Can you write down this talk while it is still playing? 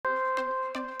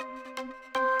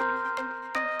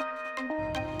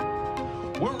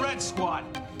We're Red Squad,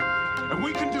 and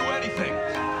we can do anything.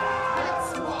 Red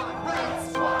Squad, Red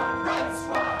Squad, Red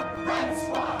Squad, Red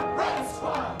Squad, Red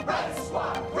Squad, Red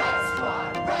Squad, Red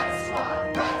Squad, Red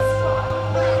Squad, Red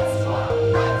Squad, Red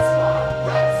Squad, Red Squad,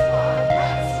 Red Squad,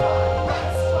 Red Squad,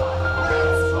 Red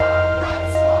Squad,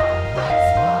 Red Squad, Red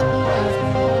Squad, Red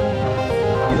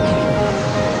Squad.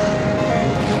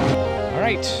 All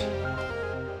right.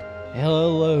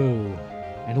 Hello,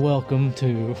 and welcome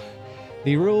to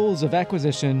The Rules of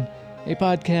Acquisition, a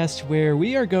podcast where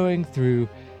we are going through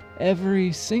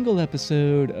every single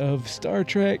episode of Star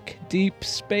Trek Deep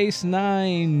Space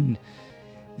Nine,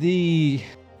 the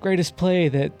greatest play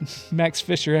that Max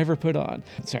Fisher ever put on.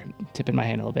 Sorry, I'm tipping my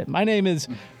hand a little bit. My name is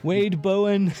Wade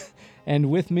Bowen, and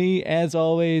with me, as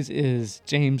always, is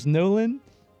James Nolan.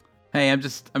 Hey, I'm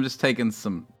just taking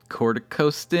some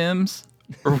corticostems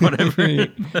or whatever.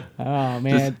 Oh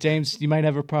man, James, you might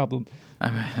have a problem.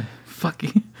 Fuck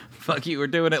you, we're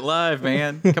doing it live,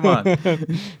 man. Come on.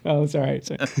 Oh, it's all right.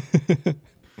 Sorry.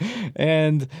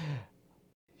 And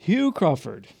Hugh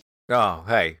Crawford. Oh,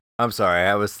 hey. I'm sorry.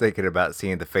 I was thinking about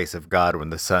seeing the face of God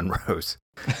when the sun rose.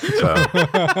 So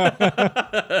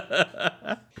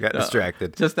got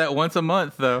distracted. Just that once a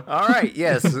month, though. All right.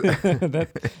 Yes.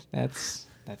 That's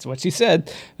what she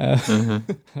said.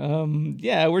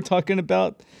 Yeah, we're talking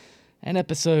about an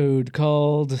episode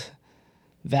called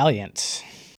Valiant.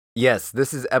 Yes.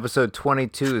 This is episode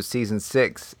 22 of season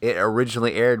 6. It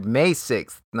originally aired May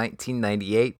 6th,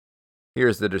 1998.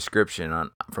 Here's the description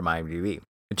from IMDb.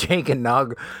 Jake and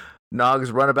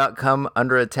Nog's runabout come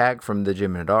under attack from the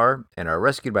Jem'Hadar and are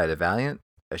rescued by the Valiant,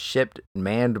 a ship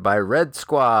manned by Red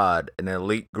Squad, an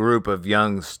elite group of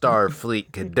young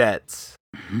Starfleet cadets.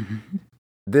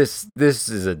 This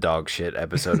is a dog shit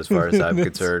episode as far as I'm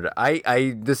concerned.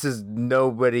 This is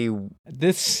nobody.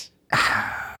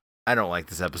 I don't like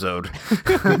this episode.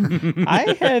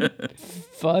 I had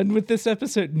fun with this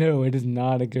episode. No, it is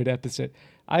not a good episode.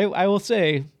 I will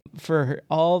say, for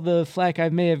all the flack I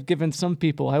may have given some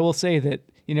people, I will say that,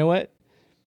 you know what?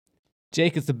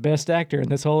 Jake is the best actor in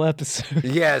this whole episode.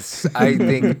 Yes, I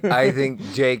think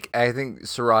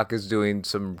Sirach is doing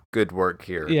some good work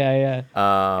here. Yeah.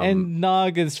 And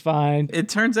Nog is fine. It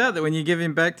turns out that when you give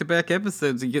him back-to-back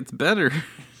episodes, he gets better.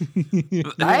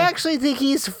 I actually think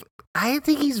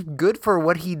he's good for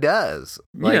what he does.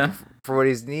 For what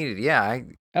he's needed. Yeah.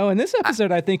 In this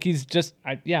episode, I think he's just.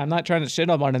 I'm not trying to shit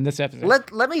on in this episode.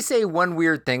 Let me say one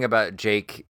weird thing about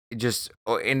Jake,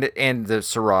 and the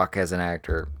Sirach as an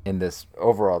actor in this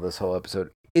whole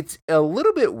episode. It's a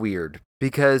little bit weird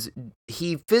because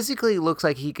he physically looks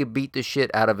like he could beat the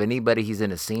shit out of anybody he's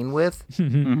in a scene with,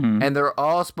 and they're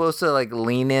all supposed to like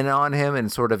lean in on him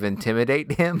and sort of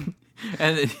intimidate him.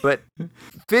 But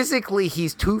physically,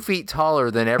 he's 2 feet taller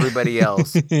than everybody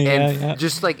else,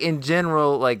 just like in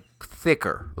general, like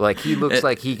thicker. Like he looks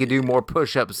like he could do more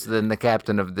push-ups than the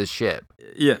captain of the ship.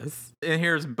 Yes. And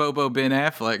here's Bobo Ben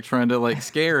Affleck trying to like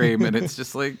scare him, and it's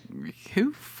just like,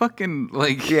 who fucking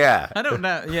like? Yeah. I don't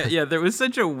know. Yeah. There was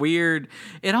such a weird.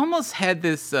 It almost had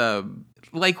this.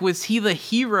 Like, was he the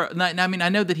hero? I mean, I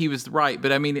know that he was right,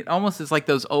 but I mean, it almost is like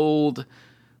those old.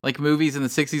 Like movies in the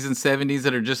 60s and 70s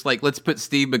that are just like, let's put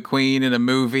Steve McQueen in a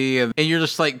movie. And you're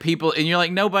just like people, and you're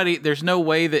like, nobody, there's no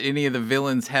way that any of the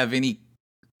villains have any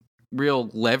real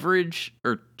leverage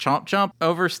or chomp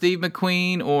over Steve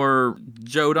McQueen or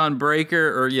Jodon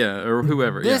Breaker or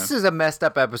whoever. This is a messed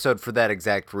up episode for that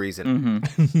exact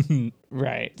reason.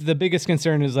 Right. The biggest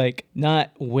concern is like,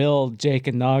 not will Jake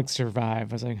and Nog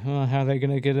survive? I was like, how are they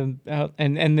going to get him out?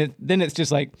 And then it's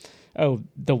just like, oh,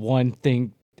 the one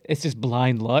thing. It's just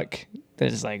blind luck.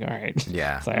 That's like, all right.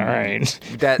 Yeah. It's like, all right.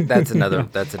 That's another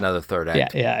third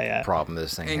act yeah. problem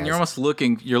this thing and has. you're almost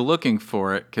looking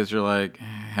for it because you're like,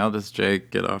 how does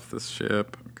Jake get off this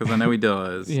ship? Because I know he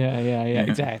does. Yeah,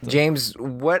 exactly. James,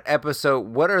 what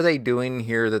are they doing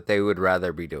here that they would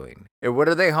rather be doing? And what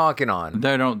are they honking on?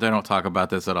 They don't talk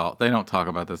about this at all. They don't talk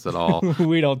about this at all.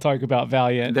 We don't talk about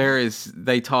Valiant.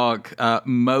 They talk,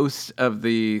 most of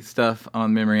the stuff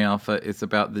on Memory Alpha is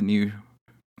about the new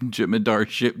Jem'Hadar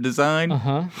ship design.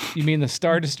 You mean the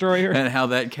Star Destroyer? And how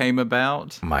that came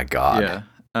about. Oh my God. Yeah.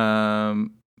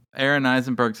 Aaron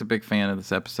Eisenberg's a big fan of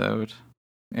this episode,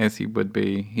 as he would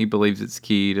be. He believes it's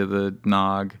key to the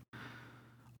Nog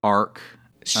arc.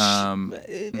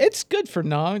 It's good for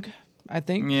Nog, I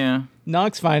think. Yeah.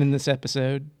 Nog's fine in this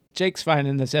episode. Jake's fine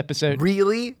in this episode.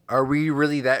 Really? Are we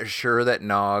really that sure that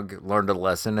Nog learned a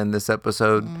lesson in this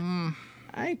episode?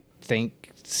 I think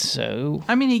so.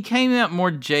 I mean, he came out more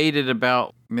jaded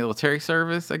about military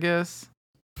service, I guess.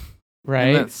 Right.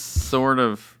 And that's sort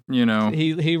of you know.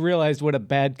 He realized what a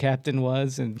bad captain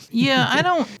was, and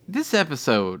Yeah, this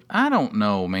episode, I don't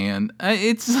know, man.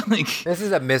 It's like, This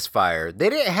is a misfire. They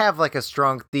didn't have like a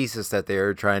strong thesis that they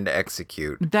were trying to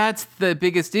execute. that's the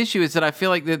biggest issue, is that I feel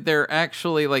like that they're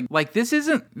actually like this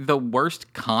isn't the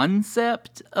worst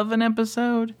concept of an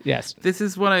episode. yes, This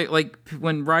is what I like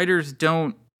when writers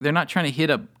they're not trying to hit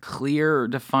a clear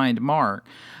defined mark.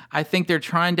 I think they're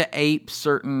trying to ape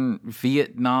certain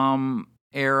Vietnam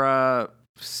era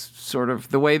sort of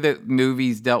the way that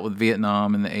movies dealt with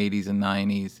Vietnam in the 80s and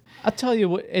 90s. I'll tell you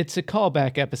what. It's a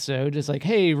callback episode. It's like,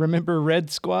 hey, remember Red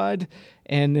Squad?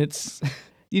 And it's,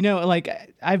 like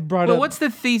I've brought Well, up. what's the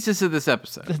thesis of this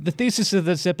episode? The thesis of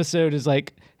this episode is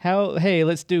like, hey,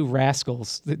 let's do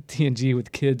Rascals, the TNG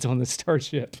with kids on the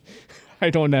starship. I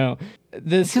don't know.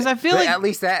 Because I feel But like at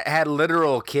least that had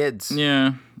literal kids.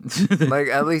 yeah. Like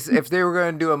at least if they were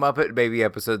going to do a Muppet Baby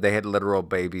episode, they had literal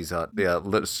babies on. Yeah,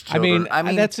 I mean,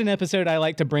 children. that's an episode I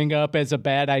like to bring up as a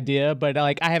bad idea, but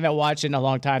like I haven't watched it in a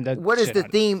long time. What is the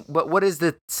theme? But what is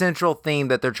the central theme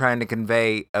that they're trying to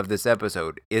convey of this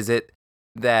episode? Is it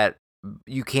that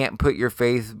you can't put your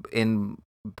faith in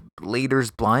leaders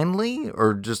blindly,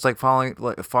 or just like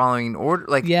following order?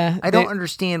 Like, Yeah, I don't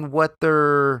understand what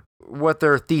their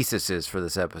thesis is for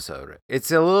this episode. It's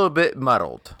a little bit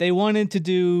muddled. They wanted to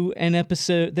do an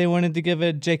episode. They wanted to give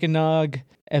a Jake and Nog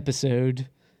episode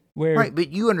where. Right,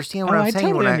 but you understand what Oh, I'm I saying.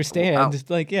 totally when understand. It's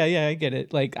like, yeah, I get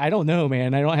it. Like, I don't know,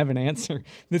 man. I don't have an answer.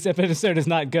 This episode is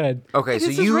not good. Okay, so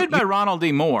This is you written by Ronald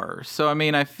D. Moore. So, I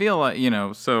mean, I feel like,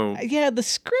 so Yeah, the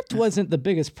script wasn't the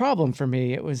biggest problem for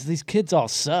me. It was these kids all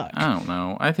suck. I don't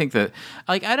know. I think that,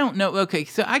 like, I don't know. Okay,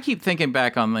 so I keep thinking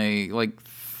back on the,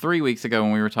 3 weeks ago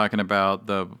when we were talking about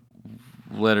the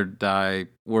Let Her Die,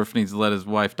 Worf needs to let his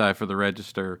wife die for the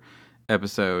Register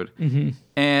episode. Mm-hmm.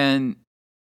 And,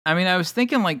 I mean, I was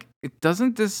thinking, like,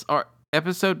 doesn't this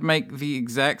episode make the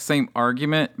exact same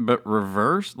argument, but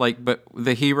reverse? Like, but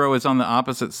the hero is on the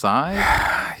opposite side?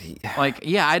 Like,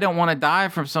 yeah, I don't want to die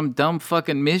from some dumb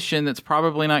fucking mission that's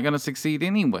probably not going to succeed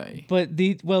anyway. But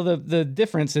the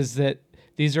difference is that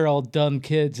these are all dumb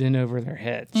kids in over their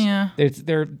heads. Yeah.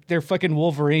 They're fucking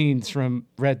Wolverines from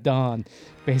Red Dawn,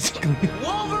 basically.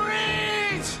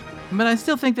 Wolverines! But I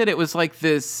still think that it was like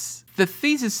this. The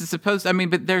thesis is supposed. I mean,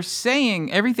 but they're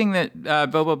saying everything that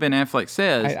Bobo Ben Affleck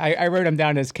says. I wrote him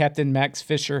down as Captain Max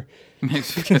Fisher.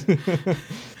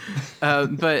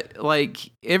 But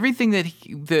like everything that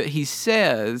he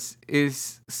says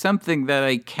is something that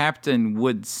a captain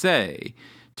would say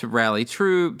to rally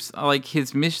troops. Like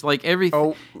his mission, like everything.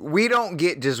 Oh, we don't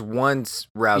get just one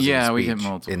rousing Yeah, speech we get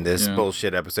multiple, in this yeah.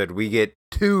 bullshit episode. We get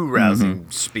two rousing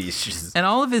speeches. And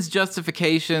all of his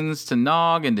justifications to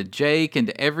Nog and to Jake and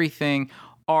to everything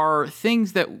are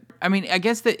things that, I mean, I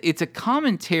guess that it's a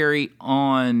commentary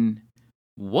on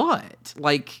what?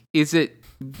 Like, is it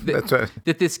That's right.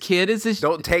 that this kid is this?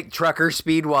 Don't take trucker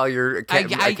speed while you're a I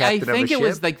captain of a think ship. it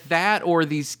was like that, or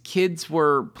these kids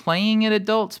were playing at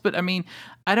adults. But I mean,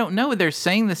 I don't know. They're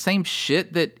saying the same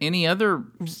shit that any other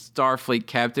Starfleet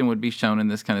captain would be shown in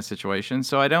this kind of situation.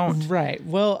 So I don't. Right.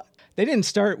 Well, they didn't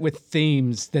start with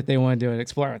themes that they wanted to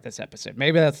explore with this episode.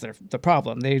 Maybe that's the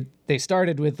problem. They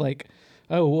started with like,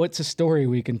 oh, what's a story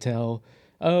we can tell?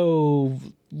 Oh,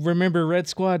 remember Red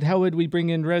Squad? How would we bring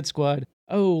in Red Squad?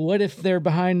 Oh, what if they're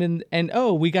behind and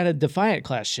oh, we got a Defiant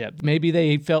class ship. Maybe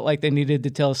they felt like they needed to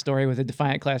tell a story with a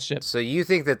Defiant class ship. So you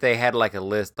think that they had like a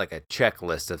list, like a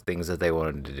checklist of things that they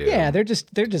wanted to do? Yeah, they're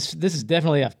just this is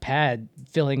definitely a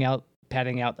padding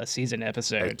out a season A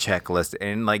episode. checklist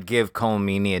and like give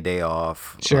Colmini a day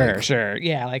off. Sure, Like, sure.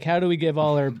 Yeah, like how do we give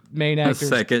all our main A actors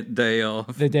second day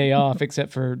off. the day off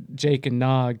except for Jake and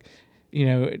Nog,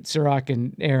 Sirach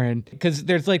and Aaron? Because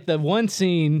there's like the one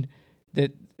scene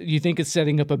that you think is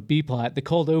setting up a B plot, the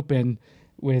cold open,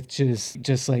 which is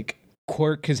just like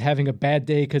Quark is having a bad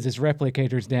day because his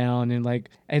replicator's down, and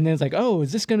then it's like, oh,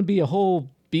 is this going to be a whole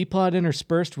B plot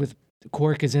interspersed with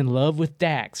Quark is in love with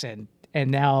Dax, and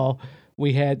now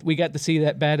we got to see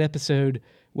that bad episode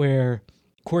where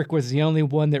Quark was the only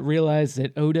one that realized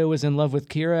that Odo was in love with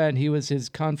Kira and he was his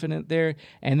confidant there,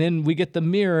 and then we get the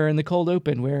mirror in the cold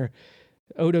open where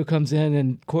Odo comes in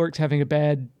and Quark's having a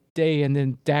bad day, and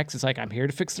then Dax is like, I'm here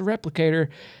to fix the replicator,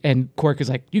 and Quark is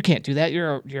like, you can't do that,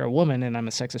 you're a woman, and I'm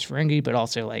a sexist Ferengi, but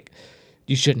also like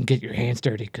you shouldn't get your hands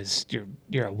dirty because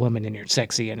you're a woman and you're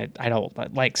sexy, and I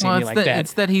don't like seeing you like that.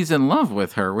 It's that he's in love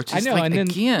with her, which I is know, like, and then-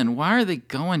 again, why are they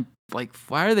going? Like,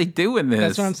 why are they doing this?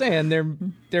 That's what I'm saying.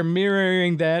 They're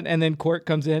mirroring that, and then Quark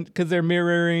comes in because they're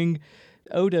mirroring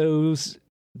Odo's.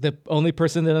 The only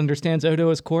person that understands Odo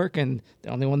is Quark, and the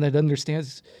only one that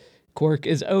understands Quark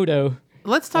is Odo.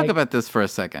 Let's talk Like- about this for a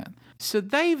second. So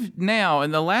they've now,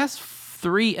 in the last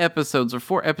 3 episodes or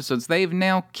 4 episodes, they've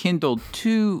now kindled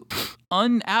 2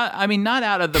 not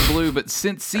out of the blue, but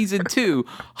since season 2,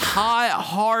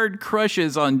 hard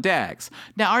crushes on Dax.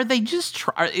 Now, are they just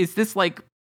is this like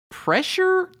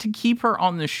pressure to keep her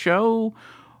on the show,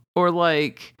 or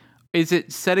like is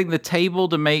it setting the table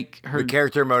to make her The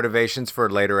character motivations for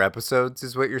later episodes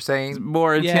is what you're saying?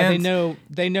 more intense? Yeah,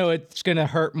 they know it's gonna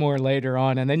hurt more later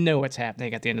on, and they know what's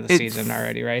happening at the end of the season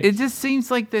already, right? It just seems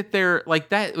like that they're like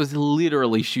that was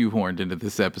literally shoehorned into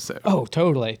this episode. Oh,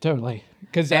 totally.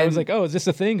 Because I was like, oh, is this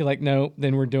a thing? Like, no,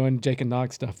 then we're doing Jake and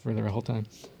Nog stuff for the whole time.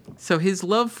 So his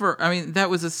love for, that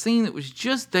was a scene that was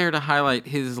just there to highlight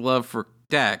his love for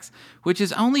Dax, which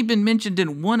has only been mentioned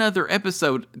in one other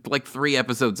episode, like 3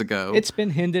 episodes ago. It's been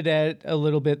hinted at a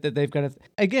little bit that they've got to,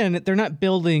 again, they're not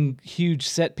building huge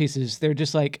set pieces. They're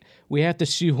just like, we have to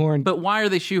shoehorn. But why are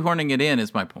they shoehorning it in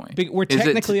is my point. We're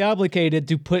technically obligated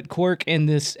to put Quark in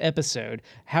this episode.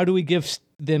 How do we give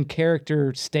them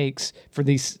character stakes for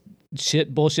these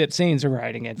bullshit scenes they're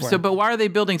writing it for? So, but why are they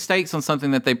building stakes on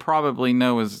something that they probably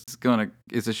know is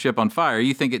a ship on fire?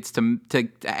 You think it's to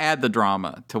add the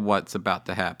drama to what's about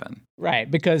to happen?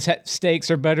 Right, because stakes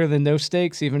are better than no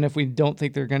stakes, even if we don't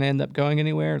think they're going to end up going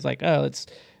anywhere. It's like, oh,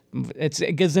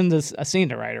 it gives them a scene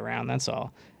to write around. That's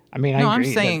all. I mean, no, I agree,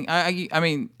 I'm saying,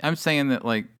 I'm saying that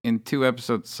like in 2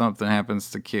 episodes something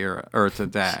happens to Kira or to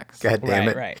Dax. God damn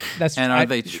it! Right. Are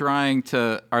they trying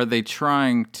to?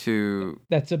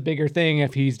 That's a bigger thing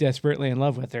if he's desperately in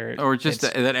love with her, or just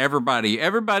that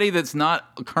everybody that's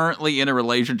not currently in a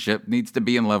relationship needs to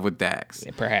be in love with Dax.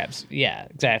 Perhaps. Yeah.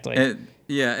 Exactly. And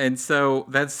so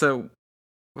it's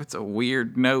a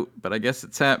weird note, but I guess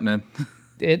it's happening.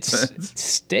 It's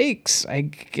stakes, I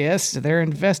guess. They're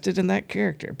invested in that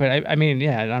character. But I mean,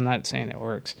 yeah, I'm not saying it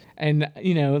works. And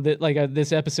that like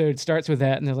this episode starts with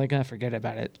that, and they're like, forget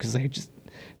about it, because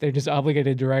they're just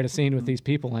obligated to write a scene with these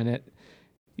people in it.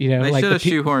 They should have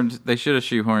shoehorned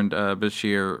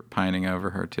Bashir pining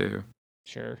over her too.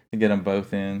 Sure. To get them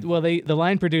both in. Well, the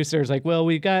line producer is like, well,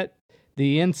 we got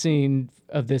the end scene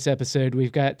of this episode.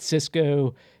 We've got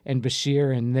Cisco and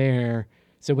Bashir in there.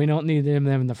 So we don't need them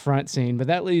in the front scene, but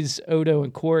that leaves Odo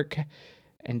and Quark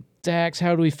and Dax.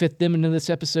 How do we fit them into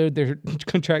this episode? They're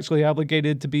contractually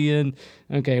obligated to be in.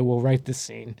 Okay, we'll write this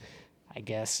scene, I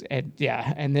guess. And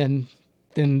yeah, and then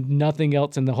nothing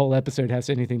else in the whole episode has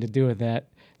anything to do with that.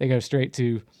 They go straight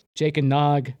to Jake and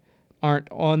Nog aren't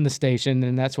on the station,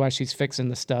 and that's why she's fixing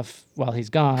the stuff while he's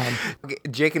gone.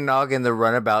 Jake and Nog in the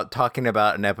runabout talking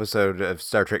about an episode of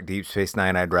Star Trek Deep Space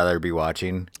Nine I'd rather be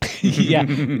watching.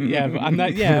 yeah, I'm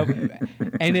not. Yeah,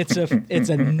 and it's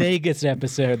a Negus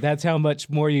episode. That's how much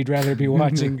more you'd rather be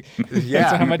watching. Yeah,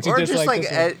 that's how much you or dislike just like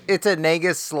this it's a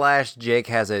Negus / Jake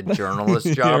has a journalist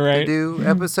job right. to do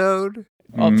episode.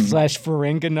 /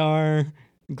 Ferenginar,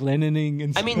 Glennoning,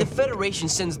 and I mean, the Federation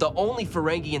sends the only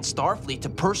Ferengi in Starfleet to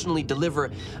personally deliver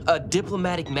a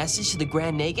diplomatic message to the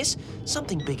Grand Nagus.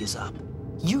 Something big is up.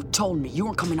 You told me you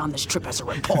weren't coming on this trip as a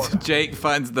reporter. Jake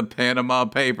finds the Panama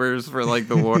Papers for like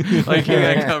the war. Like he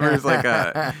uncovers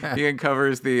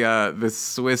the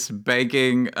Swiss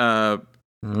banking the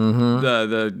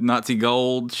Nazi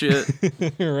gold shit.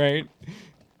 right.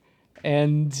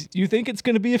 And you think it's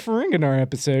going to be a Ferenginar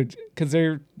episode because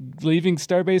they're leaving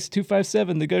Starbase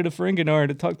 257 to go to Ferenginar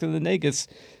to talk to the Nagus,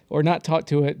 or not talk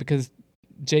to it because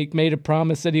Jake made a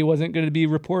promise that he wasn't going to be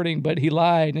reporting, but he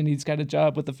lied, and he's got a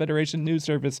job with the Federation News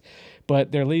Service.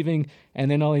 But they're leaving,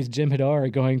 and then all these Jem'Hadar are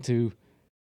going to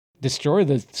destroy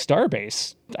the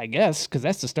Starbase, I guess, because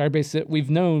that's the Starbase that we've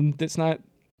known that's not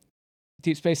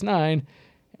Deep Space Nine.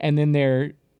 And then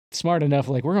they're smart enough,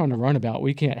 like, we're on a runabout,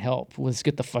 we can't help, let's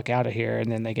get the fuck out of here.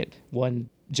 And then they get one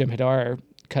Jem'Hadar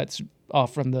cuts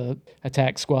off from the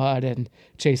attack squad and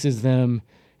chases them,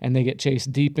 and they get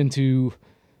chased deep into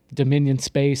Dominion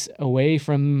space away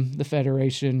from the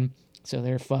Federation, so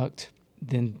they're fucked.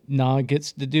 Then Nog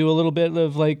gets to do a little bit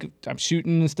of like, I'm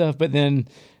shooting and stuff, but then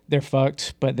they're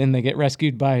fucked. But then they get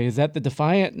rescued by, is that the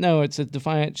Defiant? No, it's a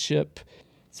Defiant ship.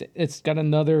 It's got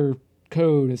another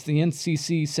code. It's the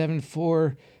NCC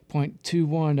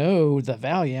 74.210, the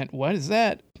Valiant. What is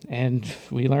that? And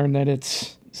we learn that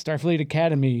it's Starfleet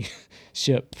Academy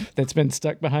ship that's been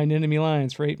stuck behind enemy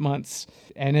lines for 8 months.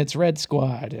 And it's Red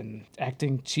Squad and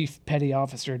acting Chief Petty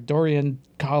Officer Dorian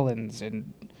Collins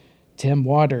and Tim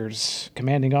Waters,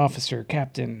 Commanding Officer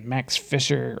Captain Max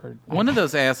Fisher. One of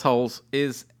those assholes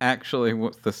is actually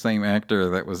the same actor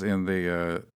that was in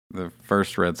the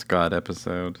first Red Squad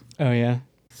episode. Oh, yeah?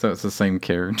 So it's the same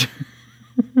character.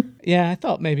 Yeah, I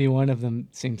thought maybe one of them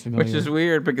seemed familiar. Which is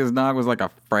weird because Nog was like a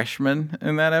freshman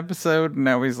in that episode, and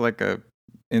now he's like a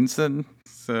ensign.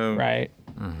 So So Right.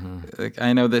 like,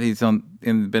 I know that he's been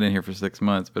in here for 6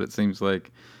 months, but it seems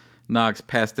like Knox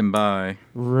passed him by.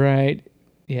 Right.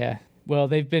 Yeah. Well,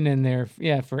 they've been in there,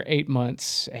 for 8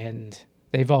 months, and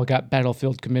they've all got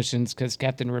battlefield commissions because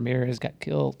Captain Ramirez got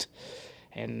killed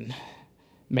and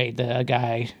made the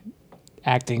guy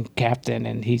acting captain,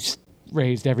 and he's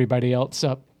raised everybody else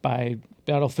up by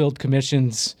battlefield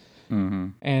commissions.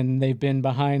 And they've been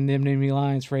behind the enemy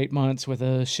lines for 8 months with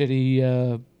a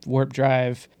shitty warp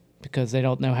drive because they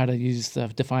don't know how to use the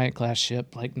Defiant class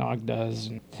ship like Nog does.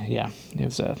 And yeah, it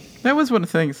was a... That was one of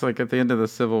the things, like, at the end of the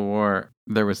Civil War,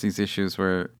 there was these issues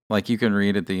where, like, you can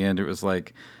read at the end, it was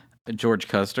like George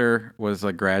Custer was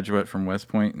a graduate from West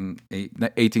Point in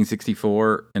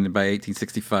 1864, and by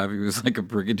 1865 he was like a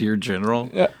brigadier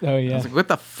general. Oh I yeah. was like, what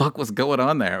the fuck was going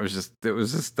on there? It was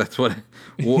just that's what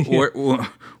war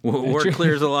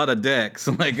clears a lot of decks.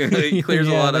 Like, it clears there's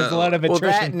a lot of Well, attrition.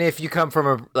 that, and if you come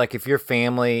from if your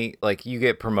family, like, you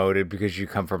get promoted because you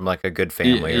come from like a good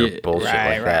family or bullshit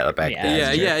like that back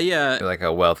then. Yeah. Like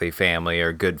a wealthy family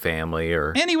or good family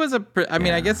or. And he was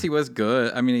I guess he was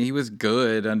good. I mean, he was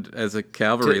good as a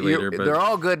cavalry leader, but they're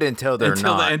all good until they're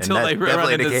not. Until they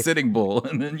run into the Sitting Bull,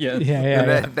 and then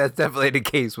Yeah. That's definitely the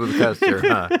case with Custer,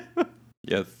 huh?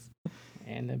 yes.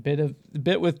 And a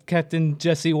bit with Captain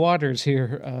Jesse Waters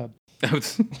here.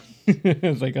 It's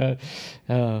like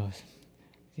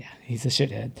he's a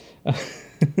shithead.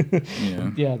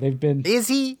 Yeah, they've been. Is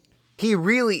he? He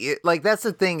really, like, that's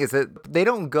the thing, is that they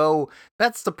don't go.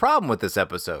 That's the problem with this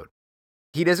episode.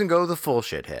 He doesn't go the full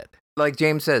shithead. Like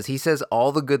James says, he says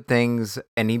all the good things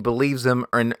and he believes them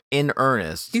in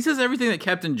earnest. He says everything that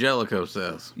Captain Jellicoe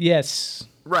says. Yes.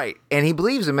 Right. And he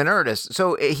believes them in earnest.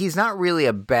 So he's not really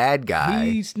a bad guy.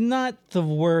 He's not the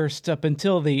worst up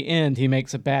until the end. He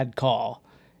makes a bad call,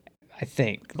 I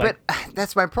think. But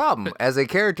that's my problem. As a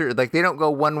character, like, they don't go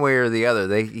one way or the other.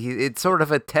 It's sort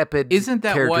of a tepid Isn't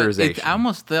that what? characterization. It's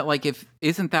almost that, like,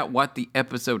 isn't that what the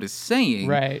episode is saying?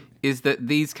 Right. Is that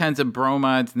these kinds of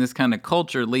bromides and this kind of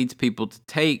culture leads people to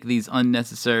take these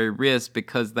unnecessary risks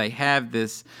because they have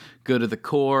this good of the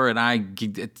core, and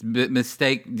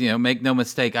make no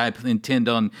mistake, I intend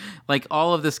on, like,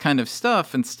 all of this kind of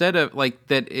stuff instead of, like,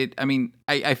 that it. I mean,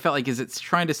 I felt like, is it's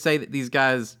trying to say that these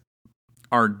guys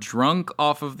are drunk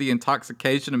off of the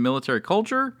intoxication of military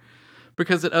culture?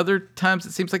 Because at other times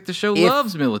it seems like the show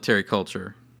loves military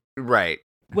culture. Right.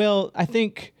 Well, I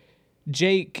think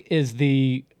Jake is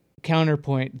the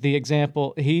counterpoint, the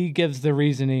example. He gives the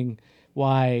reasoning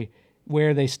where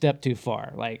they step too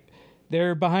far. Like,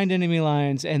 they're behind enemy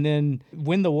lines, and then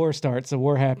when the war starts, the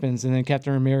war happens, and then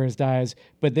Captain Ramirez dies.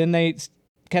 But then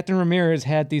Captain Ramirez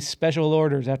had these special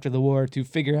orders after the war to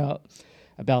figure out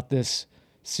about this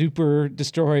super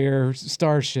destroyer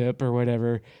starship or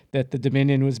whatever that the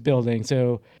Dominion was building.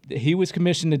 So he was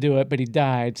commissioned to do it, but he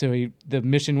died. So the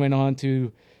mission went on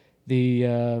to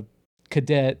the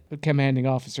cadet commanding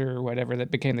officer or whatever that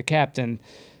became the captain.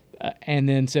 And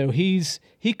then so he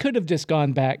could have just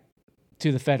gone back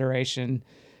to the Federation,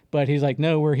 but he's like,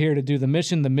 no, we're here to do the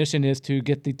mission. The mission is to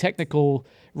get the technical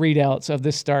readouts of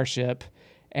this starship,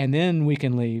 and then we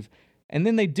can leave. And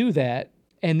then they do that,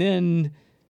 and then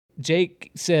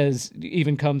Jake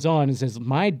comes on and says,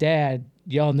 my dad,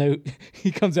 y'all know, he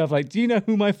comes out like, do you know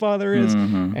who my father is?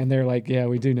 Mm-hmm. And they're like, yeah,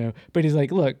 we do know. But he's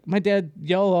like, look, my dad,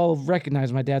 y'all all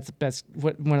recognize my dad's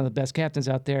one of the best captains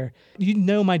out there. You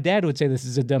know, my dad would say this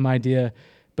is a dumb idea.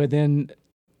 But then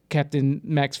Captain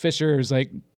Max Fisher is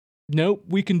like, nope,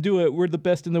 we can do it. We're the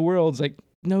best in the world. It's like,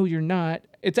 no, you're not.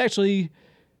 It's actually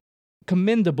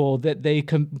commendable that they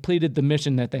completed the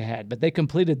mission that they had, but they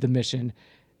completed the mission.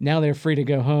 Now they're free to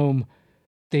go home.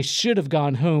 They should have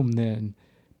gone home then,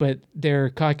 but their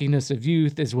cockiness of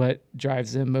youth is what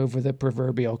drives them over the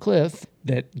proverbial cliff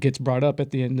that gets brought up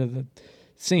at the end of the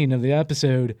scene of the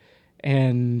episode.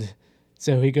 And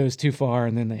so he goes too far,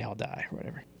 and then they all die or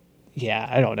whatever. Yeah,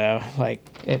 I don't know. Like,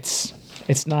 it's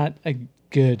not a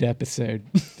good episode.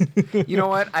 You know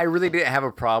what? I really didn't have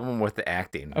a problem with the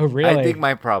acting. Oh, really? I think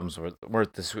my problems were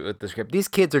with the script. These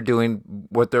kids are doing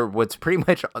what's pretty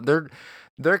much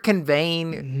they're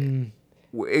conveying.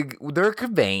 They're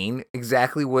conveying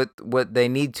exactly what they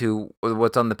need to,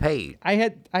 what's on the page. I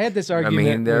had this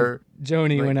argument with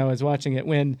Joni when I was watching it,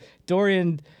 when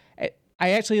Dorian.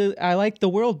 I like the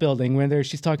world building when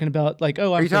she's talking about, like,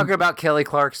 oh, are you talking about Kelly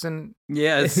Clarkson?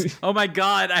 Yes. Oh my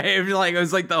God. I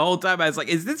was like, the whole time I was like,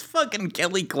 is this fucking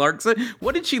Kelly Clarkson?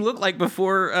 What did she look like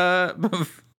before?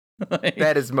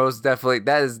 That is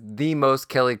the most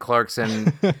Kelly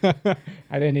Clarkson.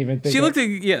 I didn't even think she looked at,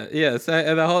 yes.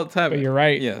 The whole time. But you're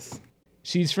right. Yes.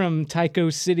 She's from Tycho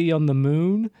City on the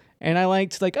moon, And I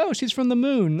liked like, oh, she's from the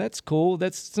moon. That's cool.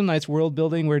 That's some nice world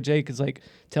building where Jake is like,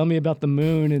 tell me about the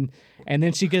moon, and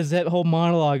then she gives that whole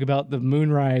monologue about the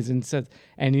moonrise and says,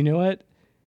 and you know what?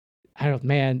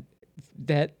 Man,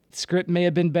 that script may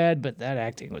have been bad, but that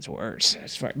acting was worse.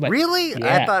 Really?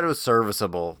 Yeah. I thought it was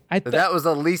serviceable. I thought- that was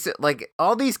the least. Like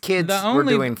all these kids were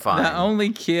doing fine. The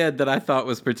only kid that I thought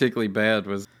was particularly bad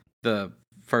was the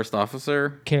first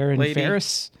officer. Karen lady.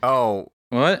 Ferris. Oh,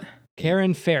 What?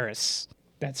 Karen Ferris.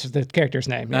 That's the character's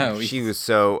name. No, she was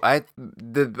so. I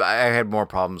had more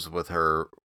problems with her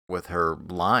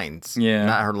lines. Yeah.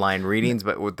 Not her line readings,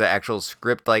 but with the actual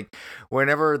script. Like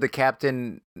whenever the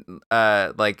captain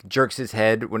like jerks his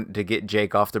head to get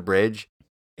Jake off the bridge,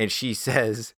 and she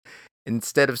says,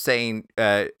 instead of saying,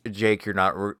 Jake, you're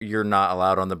not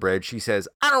allowed on the bridge, she says,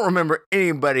 I don't remember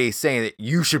anybody saying that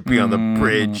you should be on the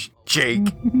bridge, Jake.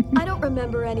 I don't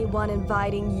remember anyone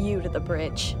inviting you to the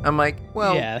bridge. I'm like,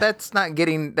 well, Yeah. that's not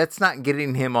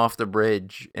getting him off the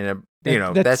bridge in a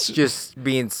That's- that's just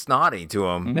being snotty to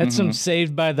him. That's some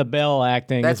Saved by the Bell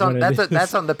acting. That's is what on it is.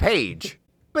 that's on the page.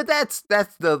 But that's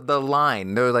the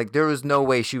line. They're like, there was no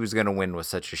way she was gonna win with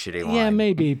such a shitty line. Yeah,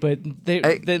 maybe, but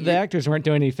the actors weren't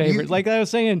doing any favors. Like I was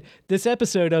saying, this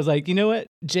episode, I was like, you know what?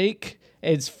 Jake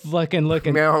is fucking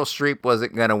looking Meryl Streep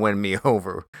wasn't gonna win me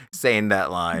over saying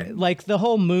that line. like the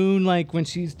whole moon, like when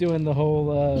she's doing the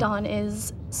whole Dawn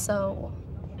is so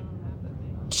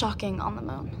shocking on the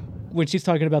moon. when she's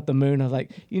talking about the moon. I was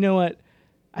like, you know what?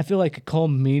 I feel like a Cole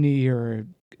Meany or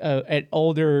an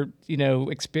older,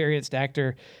 experienced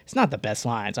actor. It's not the best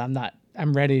lines.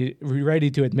 I'm ready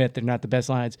to admit they're not the best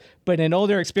lines. But an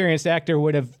older, experienced actor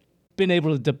would have been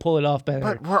able to pull it off better.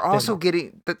 But we're also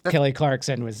getting Kelly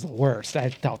Clarkson was the worst. I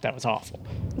thought that was awful.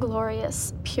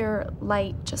 Glorious, pure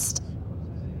light just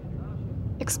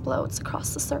explodes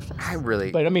across the surface. I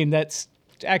really But I mean, that's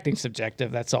acting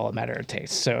subjective. That's all a matter of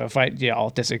taste. So if I'll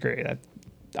disagree.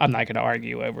 I'm not going to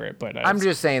argue over it. But I'm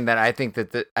just saying that I think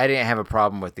that I didn't have a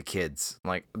problem with the kids.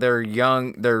 Like they're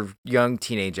young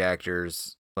teenage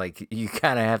actors. Like you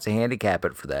kind of have to handicap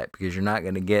it for that because you're not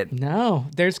going to get. No,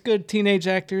 there's good teenage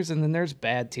actors and then there's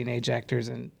bad teenage actors,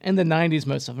 and in the 90s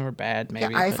most of them are bad.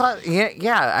 Maybe I but- thought,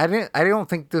 I don't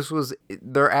think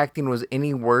their acting was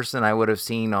any worse than I would have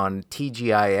seen on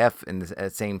TGIF at the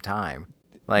same time.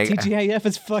 Like TGIF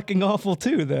is fucking awful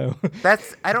too, though.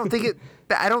 I don't think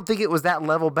it was that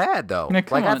level bad though. Now,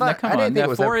 come like on, I didn't think Now, it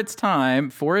was for its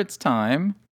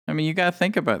time. I mean, you got to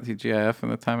think about TGIF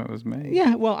and the time it was made.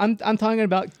 Yeah, well, I'm talking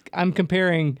about I'm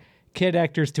comparing kid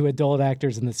actors to adult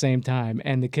actors in the same time,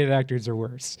 and the kid actors are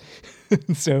worse.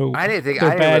 So I didn't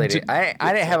they're bad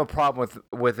I didn't have a problem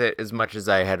with it as much as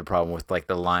I had a problem with like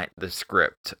the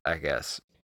script, I guess.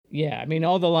 Yeah, I mean,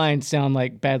 all the lines sound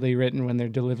like badly written when they're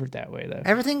delivered that way, though.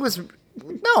 Everything was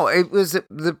it was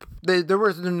there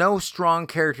was no strong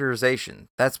characterization.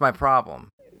 That's my problem.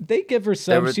 They give her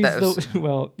some. That was-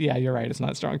 Well, yeah, you're right. It's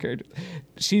not strong character.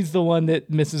 She's the one that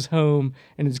misses home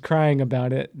and is crying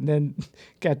about it. And then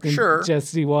Captain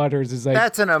Jesse Waters is like,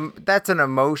 That's an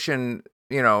emotion,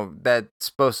 that's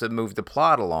supposed to move the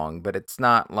plot along, but it's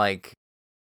not like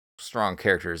strong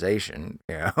characterization.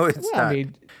 It's well, not. I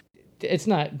mean, it's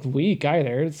not weak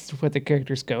either. It's what the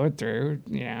character's going through.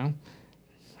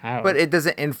 But it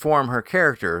doesn't inform her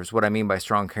character. Is what I mean by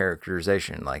strong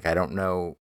characterization. Like I don't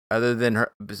know, other than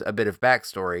a bit of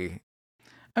backstory.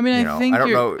 I mean, I'm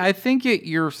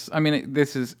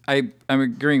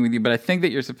agreeing with you, but I think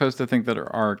that you're supposed to think that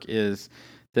her arc is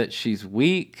that she's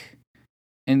weak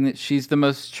and that she's the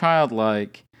most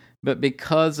childlike, but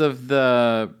because of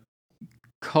the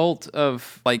cult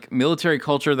of like military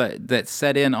culture that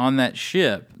set in on that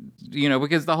ship,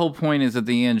 because the whole point is at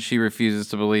the end she refuses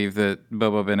to believe that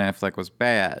Boba Ben Affleck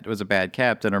was a bad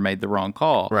captain or made the wrong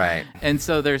call. Right. And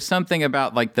so there's something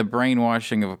about like the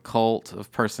brainwashing of a cult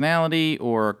of personality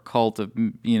or a cult of,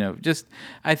 just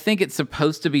I think it's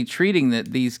supposed to be treating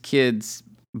that these kids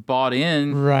bought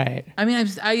in. right. I mean,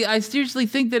 I seriously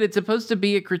think that it's supposed to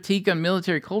be a critique on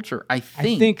military culture. I I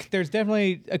think there's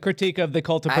definitely a critique of the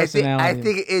cult of personality. I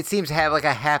think it seems to have like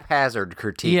a haphazard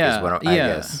critique. Yeah, is what I yeah.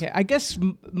 guess. Yeah, I guess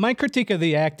my critique of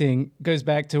the acting goes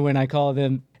back to when I call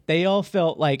them. They all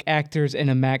felt like actors in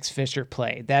a Max Fisher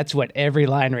play. That's what every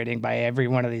line reading by every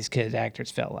one of these kid actors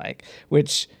felt like.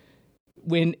 Which,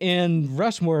 when in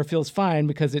Rushmore, feels fine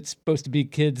because it's supposed to be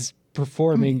kids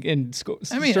performing in school.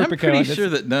 I mean, I'm pretty sure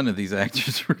that none of these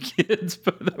actors were kids,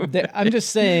 by the way. I'm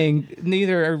just saying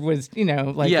neither was,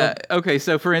 Yeah, okay,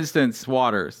 so for instance,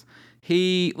 Waters.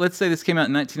 Let's say this came out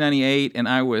in 1998 and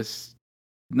I was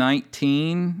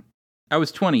 19. I was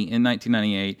 20 in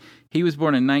 1998. He was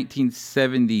born in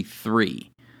 1973.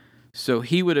 So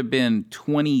he would have been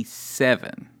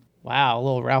 27. Wow, a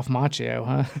little Ralph Macchio,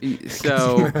 huh?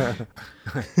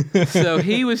 So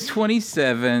he was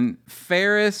 27.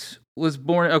 Ferris was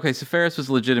born. Okay, so Ferris was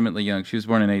legitimately young. She was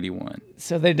born in 81.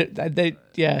 So they're just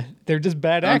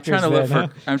bad I'm actors.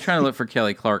 I'm trying to look for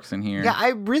Kelly Clarkson here.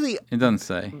 Yeah, It doesn't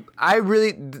say.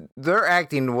 their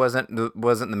acting wasn't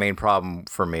the main problem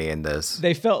for me in this.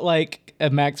 They felt like a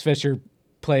Max Fisher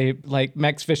play, like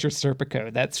Max Fisher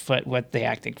Serpico. That's what the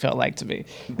acting felt like to me.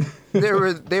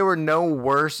 They were no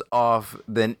worse off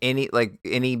than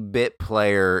any bit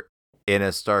player in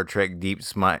a Star Trek Deep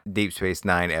Space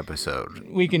Nine episode.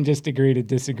 We can just agree to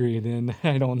disagree then.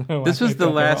 I don't know. This was the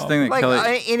last thing that Like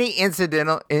Kelly. any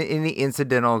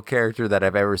incidental character that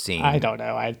I've ever seen. I don't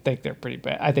know. I think they're pretty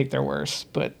bad. I think they're worse.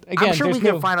 But again, I'm sure we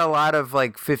there's can find a lot of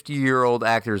like 50-year-old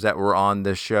actors that were on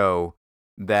this show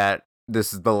that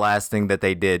this is the last thing that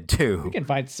they did too. we can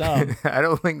find some. I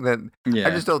don't think that. Yeah.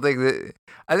 I just don't think that.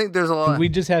 I think there's a lot. We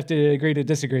just have to agree to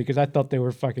disagree because I thought they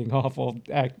were fucking awful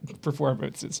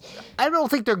performances. I don't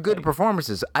think they're good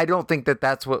performances. I don't think that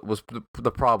that's what was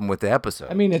the problem with the episode.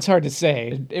 I mean, it's hard to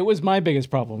say. It was my biggest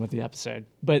problem with the episode.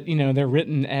 But, they're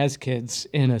written as kids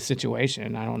in a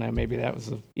situation. I don't know. Maybe that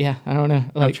was I don't know.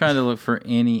 I'm trying to look for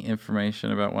any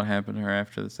information about what happened to her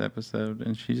after this episode,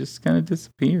 and she just kind of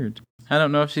disappeared. I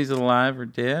don't know if she's alive or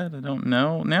dead. I don't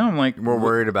know. Now I'm like, We're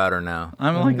worried about her now.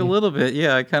 I'm like a little bit.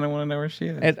 Yeah, I kind of want to know where she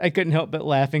is. And I couldn't help but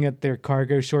laughing at their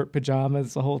cargo short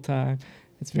pajamas the whole time.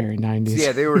 It's very 90s.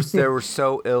 Yeah, they were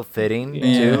so ill-fitting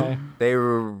Yeah. too. They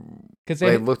were. 'Cause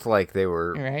They looked like they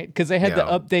were. Right? Because they had to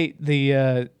update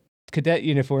the cadet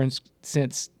uniforms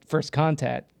since First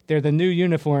Contact. They're the new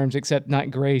uniforms, except not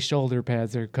gray shoulder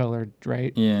pads are colored,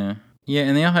 right? Yeah. Yeah,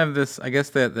 and they all have this, I guess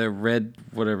that the red,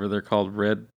 whatever they're called,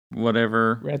 red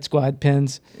whatever. Red Squad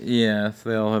pins. Yeah, so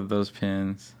they all have those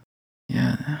pins.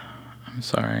 Yeah, I'm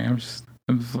sorry.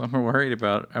 I'm worried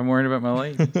about my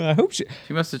lady. I hope she...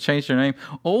 She must have changed her name.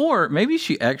 Or maybe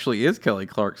she actually is Kelly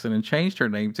Clarkson and changed her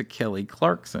name to Kelly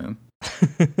Clarkson.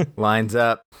 Lines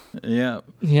up. Yeah.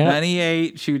 Yeah.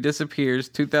 98, she disappears.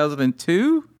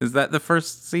 2002? Is that the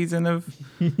first season of...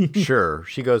 Sure,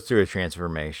 she goes through a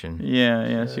transformation.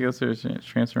 Yeah, she goes through a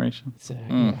transformation. So,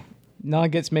 yeah.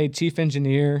 Nog gets made chief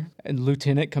engineer and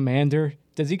lieutenant commander.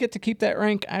 Does he get to keep that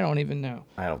rank? I don't even know.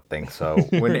 I don't think so.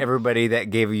 When everybody that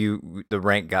gave you the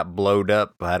rank got blowed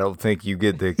up, I don't think you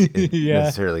get to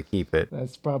necessarily keep it.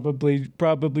 That's probably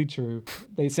true.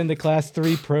 They send a Class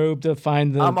 3 probe to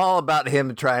find the... I'm all about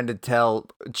him trying to tell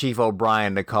Chief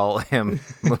O'Brien to call him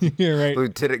You're right.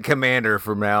 Lieutenant Commander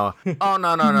from now. Oh,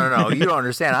 no. You don't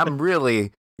understand. I'm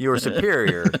really your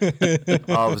superior.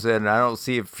 All of a sudden, I don't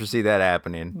foresee that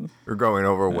happening or going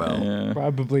over well. Yeah.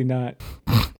 Probably not.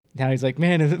 Now he's like,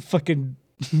 man, if fucking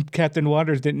Captain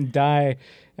Waters didn't die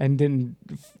and didn't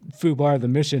foobar the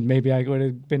mission, maybe I would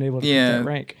have been able to keep that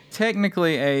rank.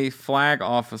 Technically, a flag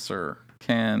officer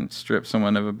can strip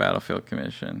someone of a battlefield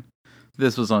commission.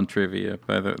 This was on trivia.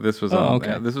 This was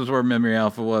this was where Memory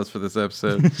Alpha was for this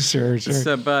episode. Sure.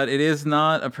 So, but it is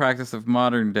not a practice of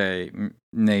modern day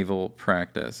naval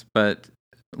practice. But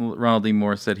Ronald D.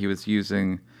 Moore said he was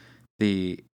using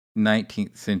the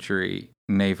 19th century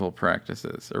naval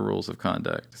practices or rules of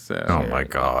conduct. So, Oh my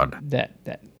God.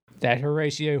 That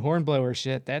Horatio Hornblower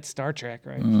shit, that's Star Trek,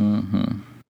 right? Mm-hmm.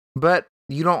 But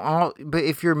but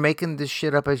if you're making this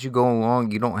shit up as you go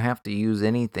along, you don't have to use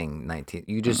anything 19.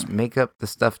 You just make up the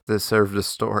stuff to serve the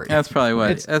story. That's probably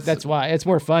what. That's why it's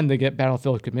more fun to get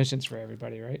battlefield commissions for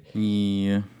everybody, right?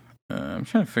 Yeah. I'm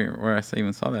trying to figure out where I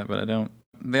even saw that, but I don't.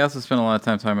 They also spent a lot of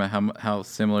time talking about how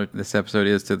similar this episode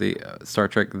is to the Star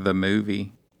Trek the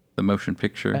movie, the motion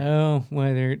picture. Oh,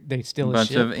 well, they still a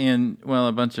bunch of it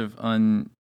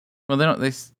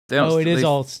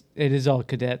is all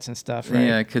cadets and stuff, right?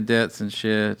 Yeah, cadets and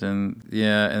shit, and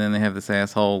then they have this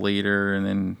asshole leader, and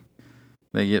then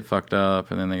they get fucked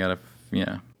up, and then they gotta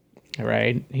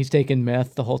Right. He's taking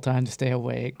meth the whole time to stay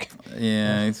awake.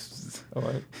 Yeah.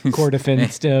 Or Cordafin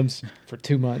stems for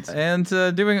 2 months. And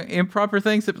doing improper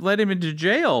things that led him into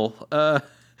jail. I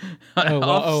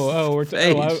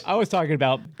was talking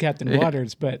about Captain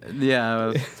Waters, but yeah, I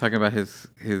was talking about his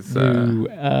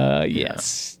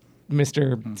yes,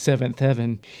 Mr. Seventh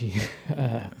Heaven.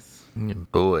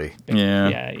 Boy.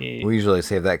 Yeah. We usually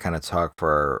save that kind of talk for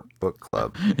our book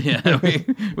club. Yeah,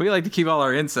 we like to keep all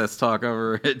our incest talk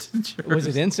over it. Was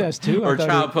it incest too? Or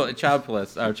child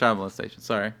molestation.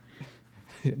 Sorry.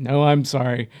 No, I'm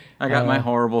sorry. I got my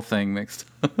horrible thing mixed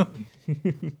up.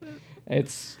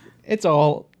 It's It's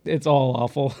all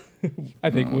awful. I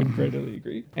think would readily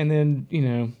agree. And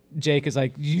then, Jake is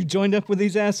like, you joined up with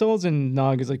these assholes? And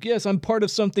Nog is like, yes, I'm part of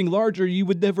something larger. You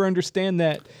would never understand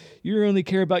that. You only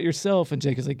care about yourself. And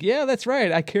Jake is like, yeah, that's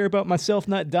right. I care about myself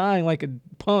not dying like a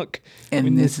punk.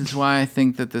 And this is why I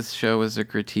think that this show is a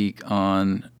critique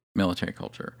on military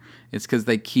culture. It's because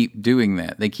they keep doing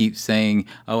that. They keep saying,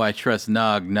 oh, I trust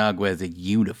Nog. Nog wears a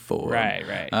uniform.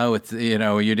 Right. Oh, it's, you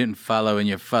didn't follow in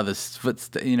your father's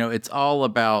footsteps. It's all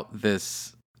about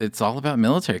this. It's all about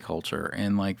military culture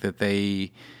and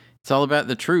it's all about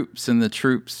the troops and the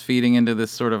troops feeding into this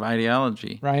sort of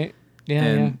ideology. Right.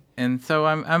 Yeah. And so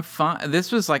I'm fine.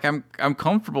 This was like, I'm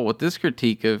comfortable with this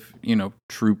critique of,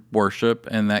 troop worship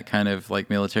and that kind of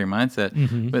like military mindset.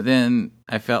 Mm-hmm. But then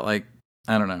I felt like,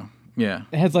 I don't know. Yeah.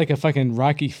 It has like a fucking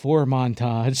Rocky IV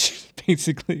montage,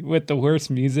 basically, with the worst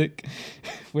music,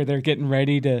 where they're getting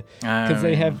ready to, because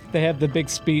they have the big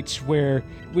speech where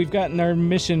we've gotten our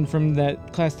mission from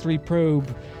that Class 3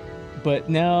 probe, but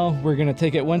now we're gonna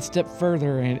take it one step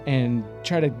further and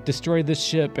try to destroy this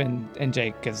ship. And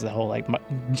Jake gives the whole like,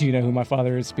 do you know who my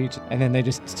father is speech, and then they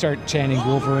just start chanting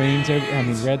Wolverines,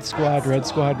 Red Squad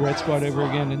over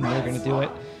again, and they're gonna do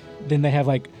it. Then they have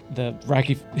like the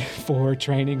Rocky IV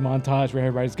training montage where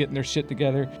everybody's getting their shit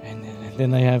together. And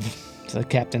then they have the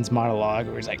captain's monologue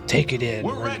where he's like, take it in.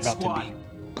 We're about to be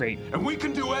great. And we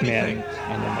can do anything.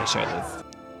 And then they show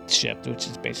the ship, which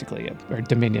is basically a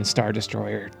Dominion Star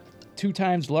Destroyer. 2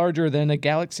 times larger than a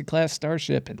Galaxy-class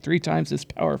starship and 3 times as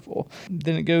powerful.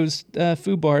 Then it goes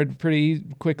foobarred pretty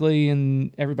quickly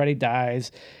and everybody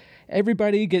dies.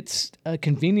 Everybody gets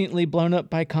conveniently blown up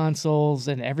by consoles,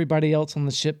 and everybody else on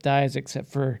the ship dies except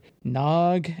for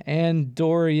Nog and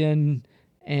Dorian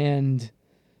and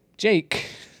Jake.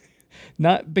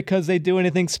 Not because they do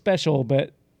anything special,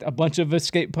 but a bunch of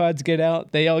escape pods get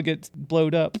out. They all get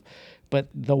blowed up. But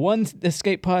the one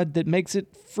escape pod that makes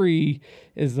it free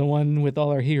is the one with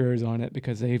all our heroes on it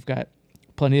because they've got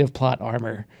plenty of plot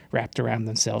armor wrapped around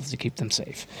themselves to keep them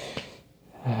safe.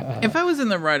 If I was in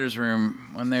the writer's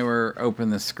room when they were opening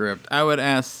the script, I would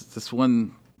ask this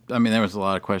one. I mean, there was a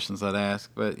lot of questions I'd ask,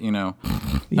 but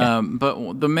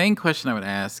but the main question I would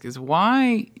ask is,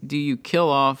 why do you kill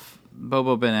off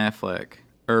Bobo Ben Affleck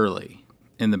early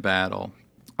in the battle?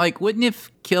 Like, wouldn't if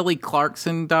Kelly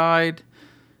Clarkson died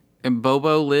and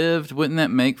Bobo lived, wouldn't that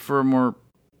make for a more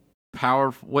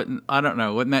powerful? Wouldn't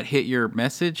that hit your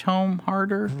message home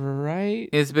harder? Right.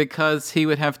 Is because he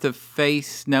would have to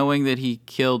face knowing that he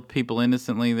killed people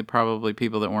innocently, that probably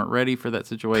people that weren't ready for that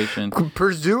situation.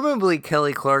 Presumably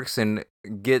Kelly Clarkson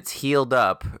gets healed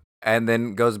up and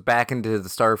then goes back into the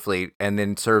Starfleet and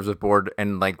then serves aboard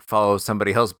and like follows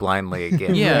somebody else blindly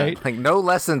again. Yeah. Right. Like no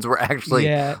lessons were actually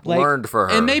learned for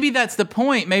her. And maybe that's the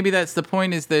point. Maybe that's the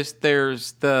point is there's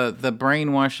the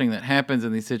brainwashing that happens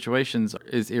in these situations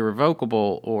is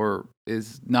irrevocable or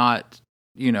is not,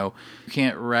 you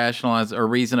can't rationalize or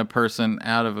reason a person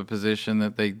out of a position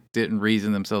that they didn't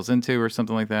reason themselves into or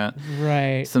something like that.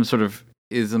 Right. Some sort of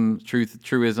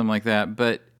truism like that.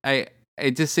 But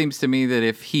it just seems to me that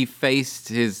if he faced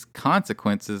his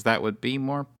consequences, that would be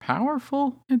more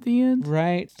powerful at the end.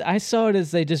 Right. I saw it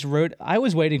as they just wrote. I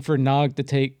was waiting for Nog to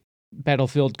take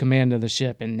battlefield command of the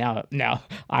ship, and now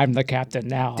I'm the captain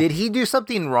now. Did he do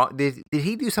something wrong? Did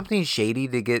he do something shady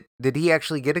to get? Did he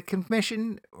actually get a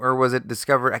commission, or was it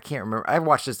discovered? I can't remember. I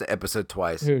watched this episode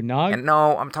twice. Who, Nog? And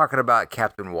no, I'm talking about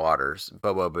Captain Waters,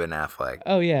 Bobo Ben Affleck.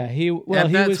 Oh yeah,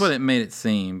 that's what it made it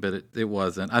seem, but it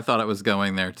wasn't. I thought it was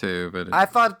going there too, but I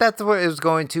thought that's what it was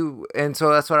going to, and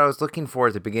so that's what I was looking for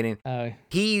at the beginning.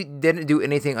 He didn't do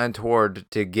anything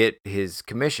untoward to get his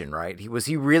commission, right? Was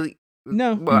he really?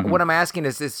 No. What I'm asking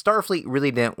is Starfleet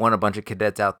really didn't want a bunch of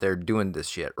cadets out there doing this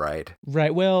shit, right?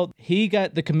 Right. Well, he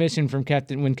got the commission from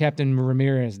when Captain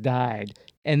Ramirez died,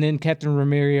 and then Captain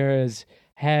Ramirez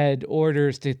had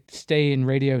orders to stay in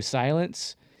radio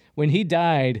silence. When he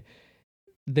died,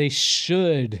 they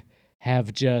should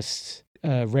have just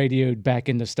radioed back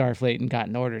into Starfleet and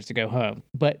gotten orders to go home.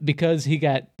 But because he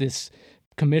got this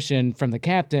commission from the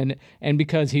captain, and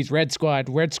because he's Red Squad's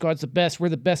the best, we're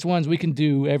the best ones, we can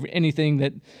do anything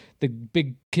that the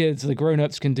big kids, the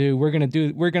grown-ups can do, we're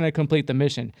gonna complete the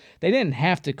mission. They didn't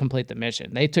have to complete the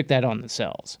mission. They took that on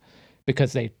themselves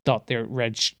because they thought their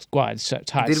Red Squad's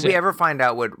such hot Did shit. we ever find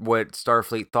out what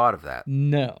Starfleet thought of that?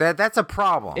 No. That's a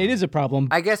problem. It is a problem.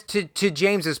 I guess to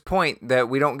James's point that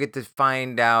we don't get to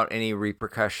find out any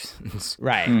repercussions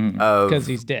Right. of Because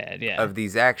he's dead, yeah. of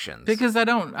these actions. because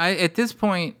I at this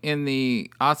point in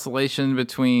the oscillation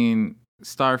between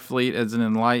Starfleet as an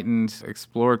enlightened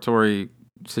exploratory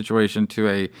situation to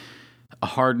a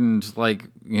hardened like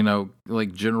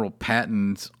like General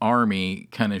Patton's army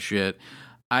kind of shit.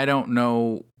 I don't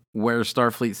know where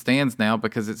Starfleet stands now,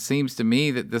 because it seems to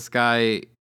me that this guy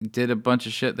did a bunch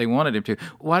of shit they wanted him to.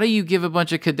 Why do you give a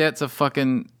bunch of cadets a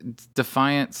fucking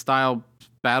Defiant style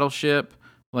battleship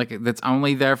like that's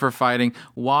only there for fighting?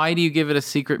 Why do you give it a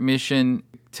secret mission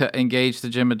to engage the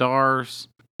Jemadars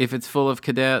if it's full of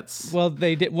cadets? Well,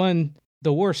 they did one.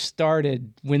 The war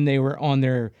started when they were on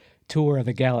their tour of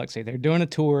the galaxy. They're doing a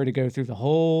tour to go through the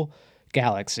whole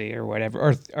galaxy or whatever,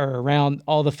 or around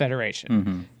all the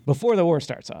Federation before the war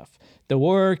starts off. The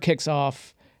war kicks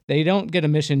off. They don't get a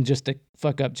mission just to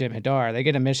fuck up Jem'Hadar. They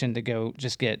get a mission to go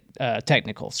just get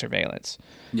technical surveillance.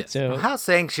 Yes. So How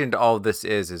sanctioned all this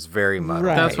is very muddled.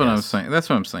 Right. That's what I'm saying. That's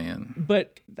what I'm saying.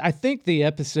 But I think the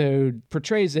episode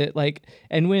portrays it like,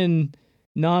 and when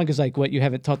Nog is like, what, you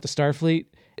haven't taught the Starfleet?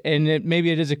 And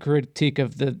maybe it is a critique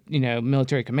of the,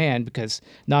 military command, because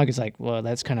Nog is like, well,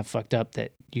 that's kind of fucked up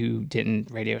that you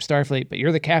didn't radio Starfleet, but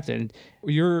you're the captain.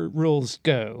 Your rules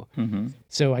go.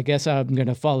 So I guess I'm going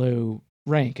to follow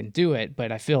rank and do it.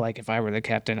 But I feel like if I were the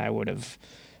captain, I would have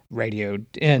radioed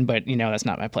in, but that's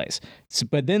not my place. So,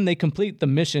 but then they complete the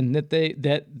mission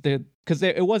because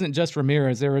it wasn't just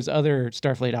Ramirez. There was other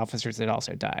Starfleet officers that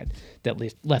also died that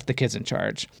left the kids in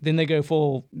charge. Then they go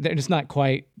full. It's not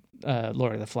quite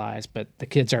Lord of the Flies, but the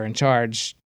kids are in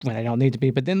charge when they don't need to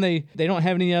be. But then they don't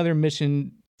have any other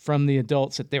mission from the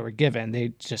adults that they were given.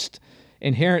 They just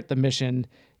inherit the mission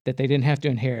that they didn't have to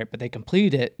inherit, but they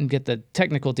complete it and get the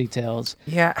technical details.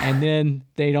 Yeah. And then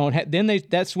they don't have,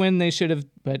 that's when they should have,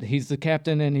 but he's the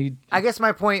captain and he. I guess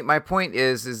my point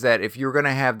is that if you're going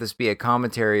to have this be a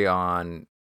commentary on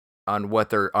what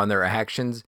their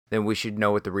actions, then we should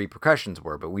know what the repercussions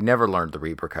were, but we never learned the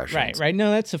repercussions. Right.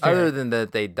 No, that's a fair. Other than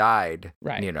that they died,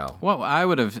 Right. What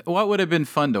would have been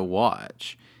fun to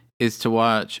watch is to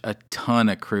watch a ton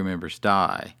of crew members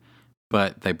die,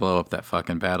 but they blow up that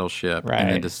fucking battleship, and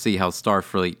then Right. to see how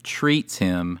Starfleet treats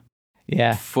him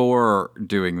Yeah. for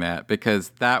doing that, because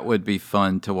that would be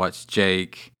fun to watch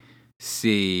Jake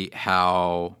see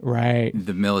how Right.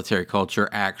 the military culture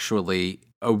actually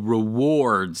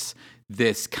rewards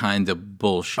this kind of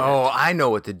bullshit. Oh, I know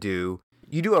what to do.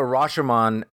 You do a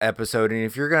Rashomon episode, and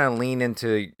if you're gonna lean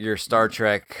into your Star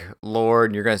Trek lore,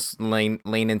 and you're gonna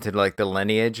lean into like the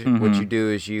lineage, what you do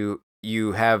is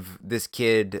you have this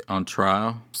kid On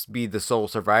trial? be the sole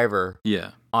survivor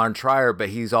Yeah. on trial, but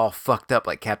he's all fucked up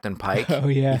like Captain Pike. Oh,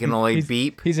 yeah. He can only He's-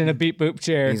 beep. He's in a beep boop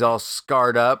chair. He's all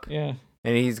scarred up, Yeah.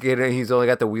 and he's only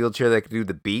got the wheelchair that can do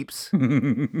the beeps.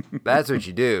 That's what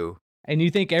you do. And you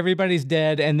think everybody's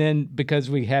dead, and then because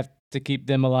we have to keep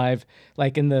them alive,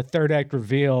 like in the third act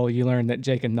reveal, you learn that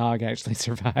Jake and Nog actually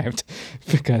survived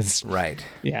because, Right.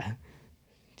 yeah,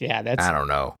 that's I don't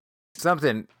know.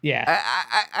 Something. yeah,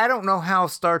 I don't know how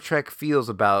Star Trek feels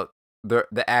about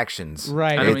the actions.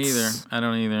 right. I don't It's-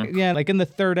 either. Yeah, like in the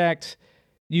third act,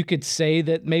 you could say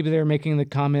that maybe they're making the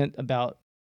comment about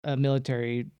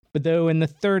military, but though in the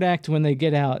third act when they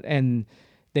get out and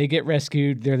they get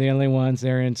rescued, they're the only ones.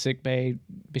 They're in sick bay.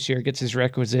 Bashir gets his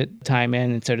requisite time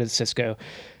in, and so does Cisco.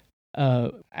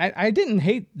 I didn't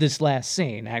hate this last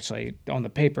scene actually on the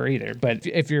paper either. But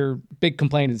if your big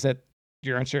complaint is that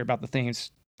you're unsure about the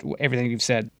themes, everything you've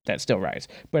said, that still rides.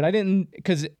 But I didn't,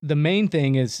 because the main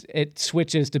thing is it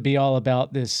switches to be all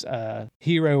about this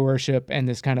hero worship and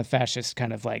this kind of fascist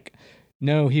kind of like,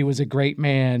 no, he was a great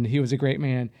man. He was a great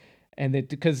man. And that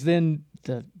because then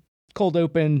the cold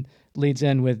open leads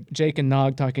in with Jake and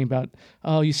Nog talking about,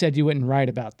 oh, you said you wouldn't write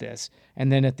about this.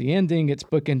 And then at the ending, it's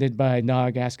bookended by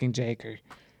Nog asking Jake,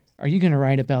 are you going to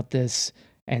write about this?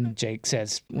 And Jake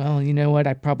says, well, you know what?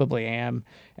 I probably am.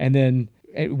 And then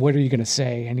what are you going to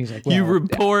say? And he's like, well, You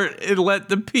report and let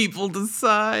the people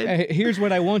decide. here's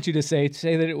what I want you to say.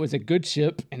 Say that it was a good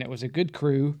ship and it was a good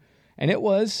crew. And it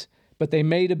was, but they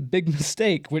made a big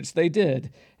mistake, which they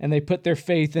did. And they put their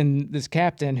faith in this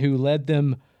captain who led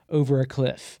them over a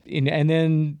cliff. And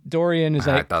then Dorian is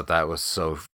I like, thought that was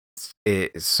so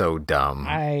dumb.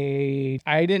 I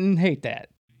didn't hate that.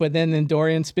 But then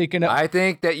Dorian speaking up. I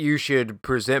think that you should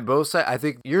present both sides. I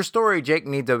think your story, Jake,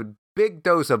 needs a big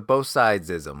dose of both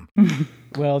sidesism.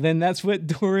 Well, then that's what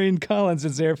Dorian Collins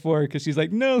is there for, because she's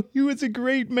like, no, he was a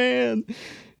great man.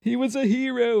 He was a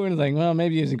hero. And it's like, well,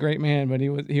 maybe he was a great man, but he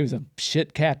was a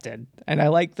shit captain. And I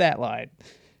like that line.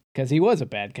 Because he was a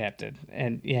bad captain,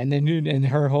 and then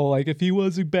her whole like, if he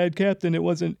was a bad captain, it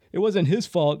wasn't his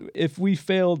fault. If we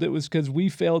failed, it was because we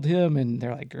failed him. And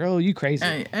they're like, girl, you crazy?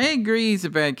 I agree he's a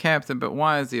bad captain, but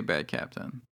why is he a bad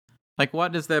captain? Like,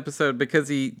 what does the episode, because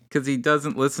he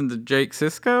doesn't listen to Jake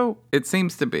Sisko? It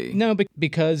seems to be. No,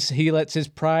 because he lets his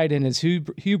pride and his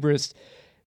hubris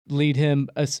lead him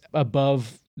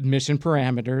above mission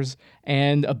parameters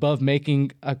and above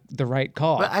making the right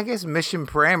call. But I guess mission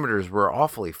parameters were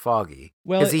awfully foggy.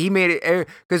 Well, because he made it,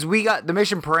 because we got the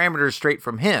mission parameters straight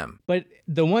from him. But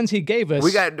the ones he gave us,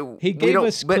 he gave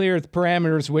us clear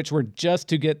parameters, which were just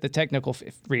to get the technical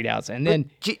readouts, and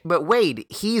then. But Wade,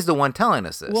 he's the one telling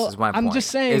us this. Well, is my point. I'm just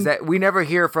saying is that we never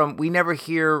hear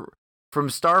from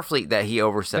Starfleet that he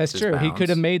oversteps. That's true. his He bounds. could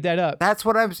have made that up. That's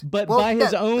what I'm. But by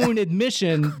his own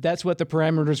admission, that's what the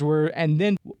parameters were, and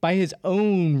then by his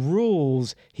own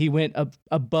rules, he went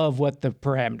above what the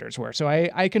parameters were. So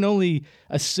I can only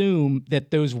assume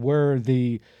that those were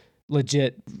the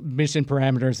legit mission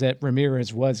parameters that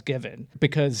Ramirez was given,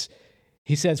 because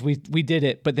he says we did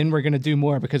it, but then we're going to do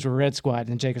more because we're Red Squad.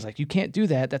 And Jake is like, you can't do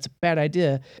that. That's a bad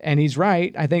idea. And he's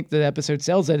right. I think the episode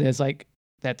sells it as like,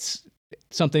 that's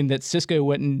something that Sisko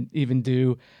wouldn't even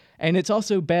do. And it's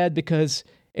also bad because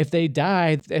if they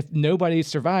die, if nobody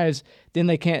survives, then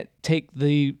they can't take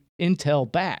the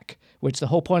intel back, which the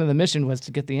whole point of the mission was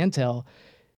to get the intel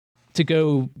to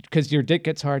go, because your dick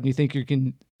gets hard and you think you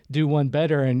can do one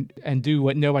better and do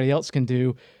what nobody else can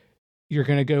do. You're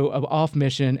going to go off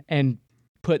mission and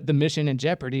put the mission in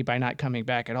jeopardy by not coming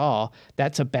back at all.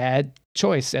 That's a bad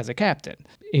choice as a captain,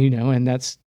 and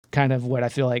that's kind of what I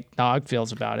feel like Nog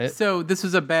feels about it. So this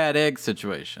was a bad egg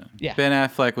situation. Yeah. Ben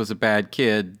Affleck was a bad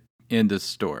kid. End of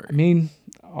story. I mean,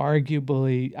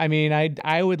 arguably. I mean,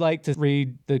 I would like to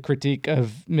read the critique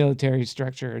of military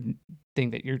structure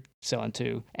thing that you're selling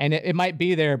to, and it might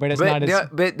be there, but it's not as.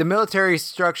 But the military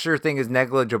structure thing is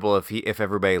negligible if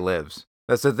everybody lives.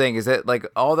 That's the thing, is that like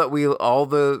all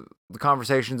the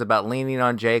conversations about leaning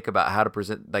on Jake about how to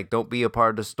present, like, don't be a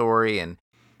part of the story and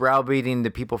browbeating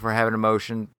the people for having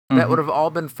emotion. That would have all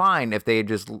been fine if they had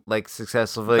just like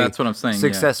successfully. That's what I'm saying.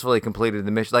 Successfully completed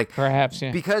the mission. Like perhaps,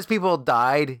 yeah. Because people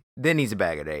died, then he's a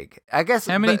bag of egg. I guess.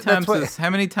 How many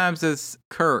times has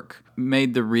Kirk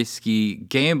made the risky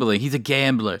gambling? He's a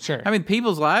gambler. Sure. I mean,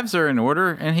 people's lives are in order,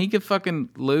 and he could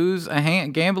fucking lose a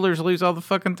hand. Gamblers lose all the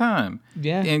fucking time.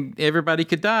 Yeah. And everybody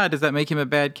could die. Does that make him a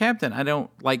bad captain? I don't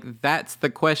like. That's the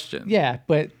question. Yeah,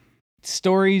 but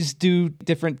stories do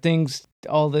different things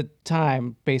all the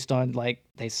time based on, like,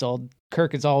 they sold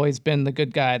Kirk has always been the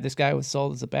good guy. This guy was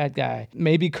sold as a bad guy.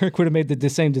 Maybe Kirk would have made the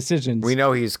same decisions. We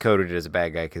know he's coded as a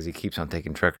bad guy because he keeps on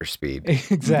taking trucker speed.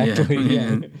 Exactly.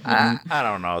 Yeah. I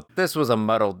don't know. This is a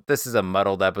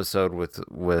muddled episode with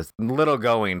little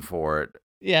going for it.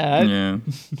 Yeah.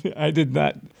 I did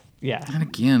not. Yeah. And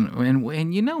again,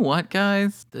 and you know what,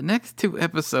 guys? The next two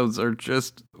episodes are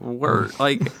just worse.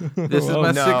 Like, this is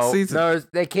my sixth season. No,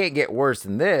 they can't get worse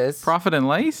than this. Prophet and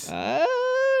Lace? I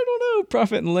don't know.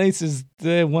 Prophet and Lace is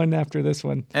the one after this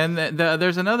one. And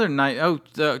there's another night.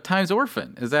 Time's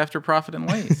Orphan is after Prophet and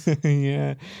Lace.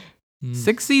 Yeah.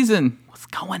 Sixth season. What's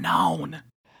going on?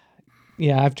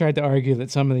 Yeah, I've tried to argue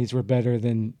that some of these were better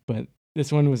but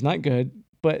this one was not good.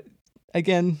 But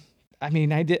again, I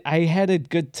mean, I had a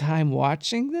good time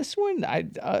watching this one.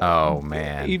 Oh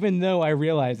man! Even though I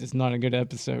realize it's not a good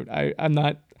episode, I'm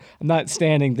not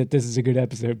standing that this is a good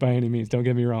episode by any means. Don't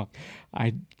get me wrong.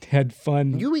 I had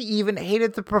fun. You even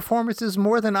hated the performances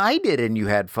more than I did, and you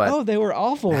had fun. Oh, they were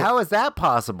awful. How is that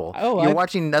possible? Oh, you're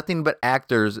watching nothing but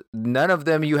actors. None of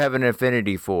them you have an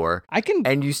affinity for.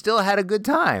 And you still had a good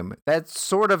time. That's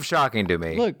sort of shocking to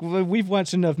me. Look, we've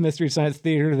watched enough Mystery Science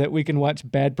Theater that we can watch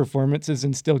bad performances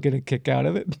and still get a kick out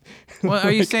of it. Well,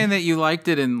 are you saying that you liked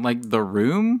it in like The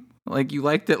Room? Like you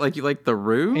liked it, like you liked The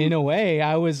Room? In a way,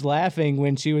 I was laughing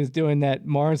when she was doing that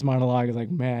Mars monologue. I was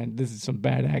like, man, this is some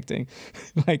bad acting.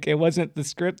 Like, it wasn't the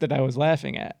script that I was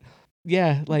laughing at.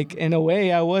 Yeah, like, in a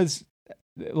way, I was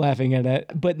laughing at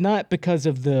it, but not because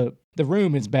of the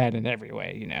Room is bad in every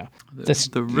way, you know.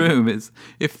 The Room is,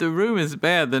 if The Room is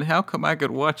bad, then how come I could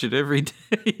watch it every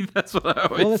day? That's what I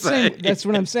always say. That's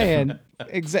what I'm saying.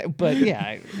 But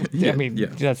yeah, I mean,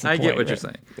 that's the I point, get what you're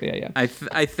right? saying. Yeah.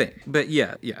 I think, but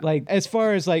yeah. Like, as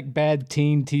far as like bad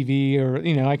teen TV, or,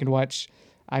 you know,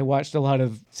 I watched a lot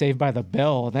of Saved by the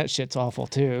Bell. That shit's awful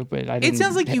too, but I didn't. It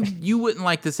sounds like you wouldn't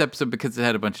like this episode because it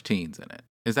had a bunch of teens in it.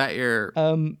 Is that your...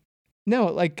 No,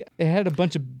 like, it had a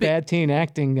bunch of bad teen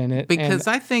acting in it. Because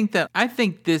I think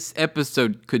this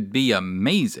episode could be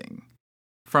amazing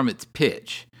from its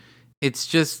pitch. It's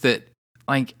just that,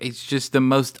 like, it's just the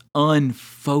most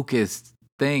unfocused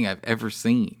thing I've ever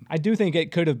seen. I do think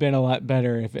it could have been a lot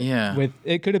better if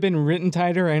it could have been written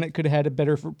tighter, and it could have had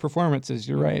better performances.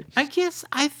 You're right. I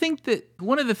think that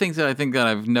one of the things that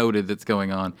I've noted that's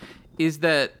going on is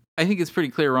that I think it's pretty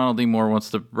clear Ronald D. Moore wants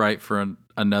to write for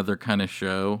another kind of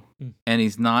show, and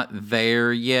he's not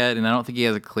there yet, and I don't think he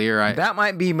has a clear... That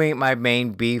might be my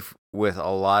main beef with a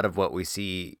lot of what we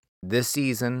see this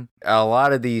season. A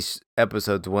lot of these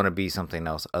episodes want to be something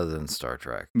else other than Star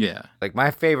Trek. Yeah. Like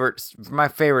my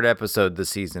favorite episode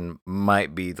this season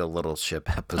might be the Little Ship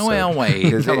episode. Oh, well, wait.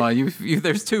 'Cause Come on.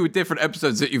 There's 2 different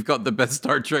episodes that you've got the best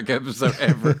Star Trek episode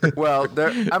ever. Well,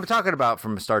 I'm talking about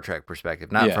from a Star Trek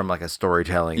perspective, not Yeah. from like a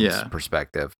storytelling Yeah.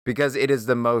 perspective, because it is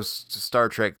the most Star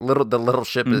Trek. The Little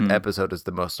Ship episode is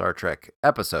the most Star Trek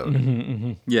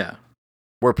episode, Yeah.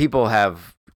 where people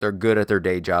they're good at their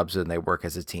day jobs and they work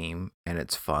as a team and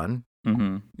it's fun.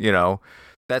 Mm-hmm. You know,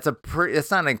 it's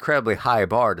not an incredibly high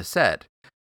bar to set,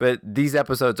 but these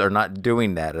episodes are not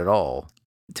doing that at all.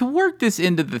 To work this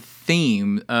into the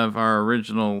theme of our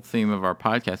original theme of our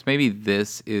podcast, maybe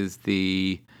this is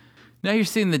now you're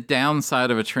seeing the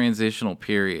downside of a transitional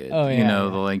period. Oh, yeah, you know,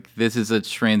 yeah. like this is a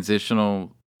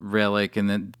transitional relic, and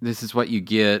then this is what you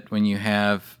get when you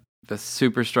have the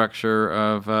superstructure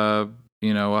of a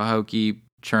hokey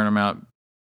churn 'em out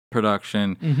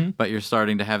production, but you're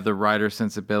starting to have the writer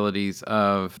sensibilities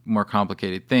of more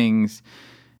complicated things.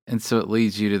 And so it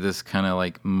leads you to this kind of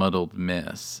like muddled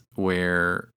mess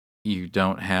where you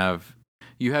have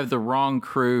the wrong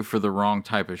crew for the wrong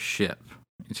type of ship,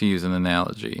 to use an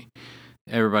analogy.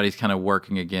 Everybody's kind of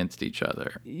working against each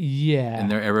other. Yeah.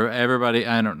 And everybody,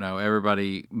 I don't know,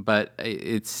 everybody, but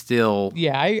it's still...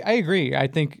 Yeah, I agree. I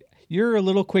think you're a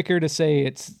little quicker to say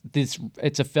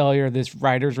it's a failure. This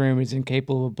writer's room is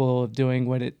incapable of doing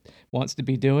what it wants to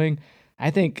be doing. I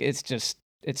think it's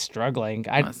struggling.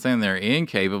 I'm not saying they're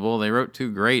incapable. They wrote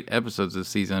 2 great episodes this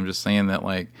season. I'm just saying that,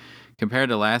 like, compared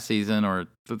to last season or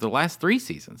the last 3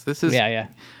 seasons, this is... Yeah.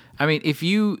 I mean, if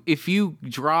you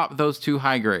drop those 2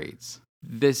 high grades,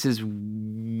 this is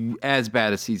as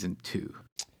bad as season 2.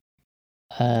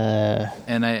 I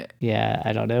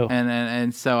don't know.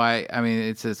 And so I mean,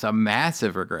 it's a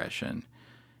massive regression,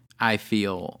 I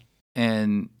feel,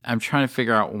 and I'm trying to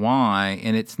figure out why.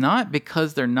 And it's not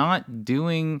because they're not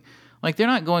doing, like, they're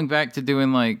not going back to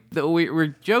doing like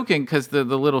we're joking because the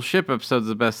Little Ship episode's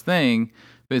the best thing,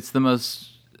 but it's the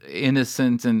most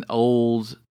innocent and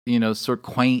old, sort of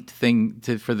quaint thing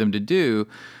for them to do.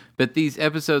 But these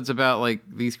episodes about like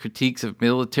these critiques of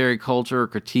military culture, or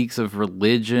critiques of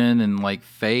religion and like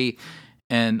faith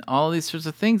and all these sorts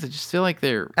of things, I just feel like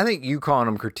I think you calling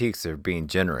them critiques are being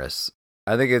generous.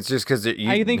 I think it's just because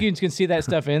I think you can see that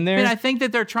stuff in there. I mean, I think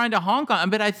that they're trying to honk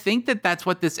on, but I think that that's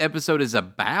what this episode is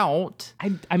about.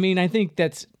 I mean, I think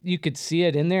you could see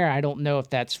it in there. I don't know if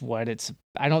that's what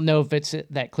I don't know if it's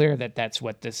that clear that that's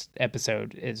what this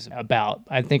episode is about.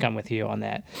 I think I'm with you on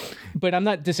that. But I'm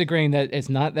not disagreeing that it's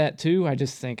not that too. I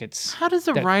just think it's... How does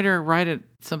a writer write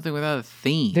something without a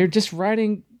theme? They're just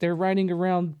writing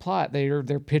around plot. They're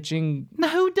pitching... Now,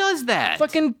 who does that?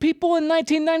 Fucking people in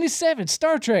 1997.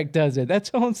 Star Trek does it.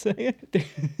 That's all I'm saying.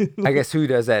 I guess who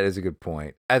does that is a good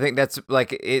point. I think that's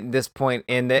like at this point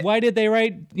in that... Why did they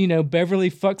write,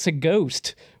 Beverly fucks a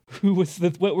ghost?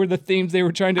 What were the themes they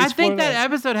were trying to explore? I think that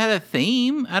episode had a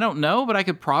theme. I don't know, but I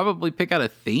could probably pick out a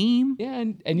theme. Yeah,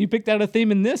 and you picked out a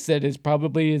theme in this that is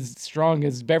probably as strong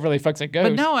as Beverly fucks a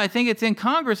ghost. But no, I think it's in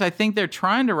Congress. I think they're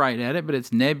trying to write at it, but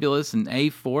it's nebulous and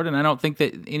A-Ford, and I don't think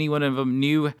that any one of them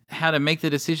knew how to make the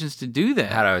decisions to do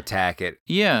that. How to attack it.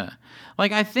 Yeah.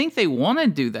 Like, I think they want to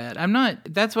do that.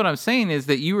 That's what I'm saying is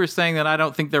that you were saying that I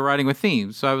don't think they're writing with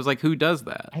themes. So I was like, who does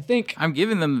that? I'm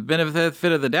giving them the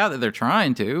benefit of the doubt that they're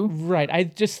trying to. Right. I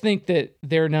just think that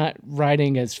they're not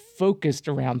writing as focused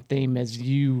around theme as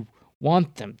you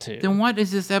want them to. Then what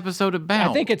is this episode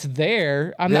about? I think it's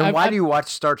there. Why do you watch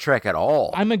Star Trek at all?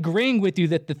 I'm agreeing with you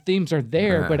that the themes are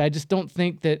there, but I just don't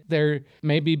think that they're,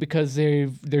 maybe because they're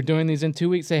doing these in 2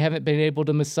 weeks, they haven't been able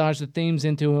to massage the themes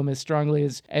into them as strongly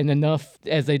and enough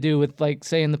as they do with, like,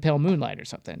 say, in The Pale Moonlight or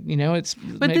something.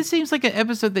 This seems like an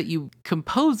episode that you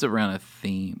compose around a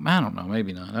theme. I don't know.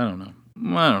 Maybe not. I don't know.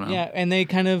 Yeah, and they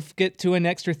kind of get to an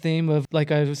extra theme of,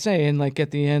 like I was saying, like at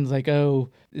the end, like,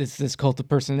 oh, it's this cult of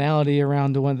personality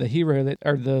around one of the hero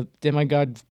or the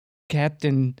demigod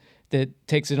captain that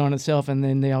takes it on itself, and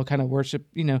then they all kind of worship,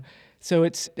 So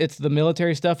it's the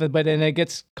military stuff, but then it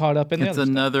gets caught up in it's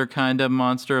another kind of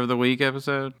Monster of the Week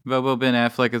episode. Bobo Ben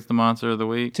Affleck is the Monster of the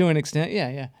Week. To an extent,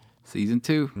 yeah. Season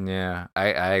 2. Yeah, I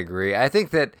agree. I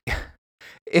think that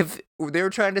if they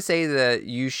were trying to say that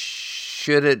you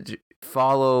shouldn't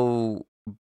follow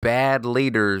bad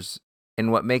leaders,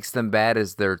 and what makes them bad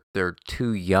is they're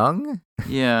too young.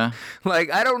 Yeah.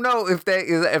 Like, I don't know if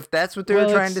that's what they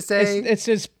were trying to say. It's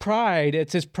his pride.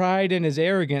 It's his pride and his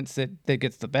arrogance that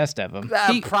gets the best of him.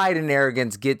 Pride and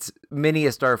arrogance gets many a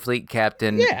Starfleet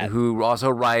captain who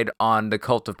also ride on the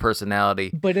cult of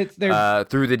personality. But it's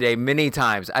through the day many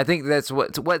times. I think that's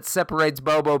what separates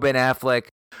Bobo Ben Affleck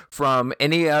from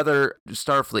any other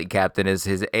Starfleet captain is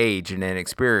his age and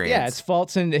inexperience. Yeah, it's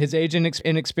faults in his age and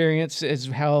inexperience is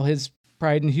how his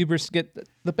pride and hubris get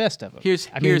the best of him. Here's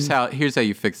how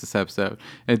you fix this episode.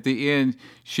 At the end,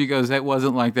 she goes, "That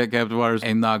wasn't like that, Captain Waters."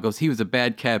 And Nog goes, "He was a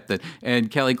bad captain."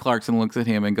 And Kelly Clarkson looks at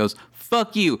him and goes,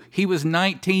 "Fuck you. He was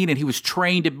 19 and he was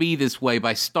trained to be this way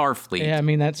by Starfleet." Yeah, I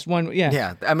mean that's one. Yeah,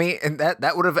 Yeah, I mean, and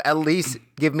that would have at least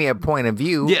give me a point of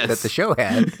view Yes. that the show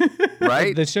had,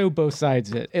 right? The show both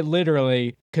sides it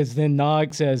literally, because then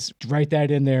Nog says, "Write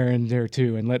that in there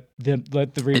too, and let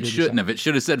the reader." It shouldn't have. It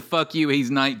should have said, "Fuck you.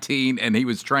 He's 19 and he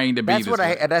was trained to be That's this what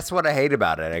way." that's what I hate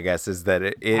about it. I guess is that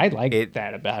I like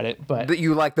that about it, but that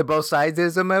you like the both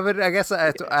sidesism of it. I guess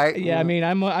yeah, I mean,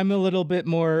 I'm a little bit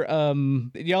more.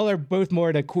 Y'all are both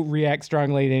more to react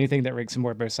strongly to anything that Riggs and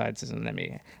more both sides than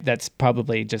me. That's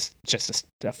probably just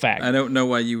a fact. I don't know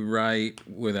why you write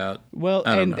without. Well,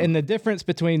 I don't know. and the difference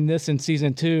between this and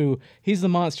season 2, he's the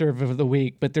monster of the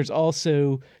week, but there's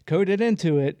also coded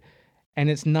into it, and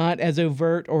it's not as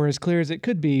overt or as clear as it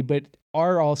could be, but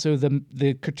are also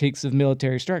the critiques of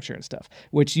military structure and stuff,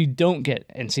 which you don't get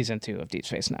in season 2 of Deep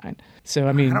Space Nine. So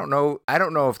I mean, I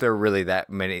don't know if there are really that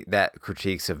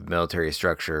critiques of military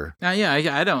structure. Yeah,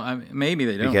 I don't. I mean, maybe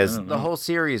they don't. Because I don't the know. whole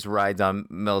series rides on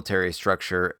military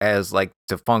structure as like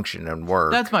to function and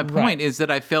work. That's my point. Is that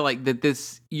I feel like that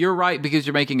this. You're right because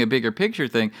you're making a bigger picture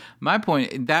thing. My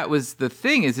point. That was the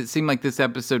thing. Is it seemed like this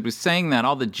episode was saying that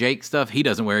all the Jake stuff. He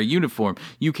doesn't wear a uniform.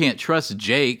 You can't trust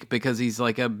Jake because he's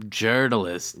like a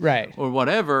journalist, Right. or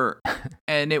whatever.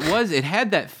 And it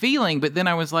had that feeling. But then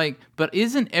I was like, but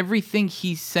isn't everything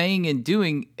he's saying and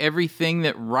doing everything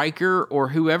that Riker or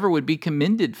whoever would be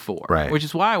commended for? Right. Which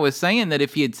is why I was saying that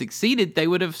if he had succeeded, they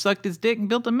would have sucked his dick and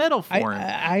built a medal for him.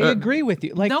 I agree with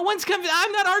you. Like, No one's coming.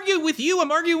 I'm not arguing with you.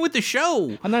 I'm arguing with the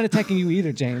show. I'm not attacking you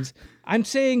either, James. I'm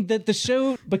saying that the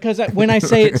show, because when I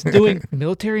say it's doing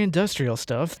military industrial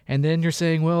stuff, and then you're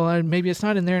saying, well, maybe it's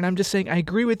not in there, and I'm just saying I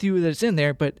agree with you that it's in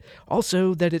there, but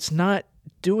also that it's not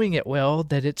doing it well,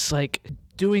 that it's like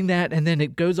doing that, and then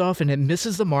it goes off and it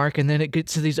misses the mark, and then it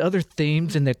gets to these other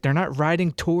themes, and that they're not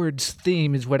writing towards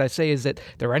theme, is what I say, is that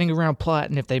they're writing around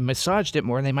plot, and if they massaged it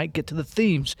more, they might get to the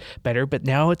themes better, but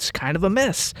now it's kind of a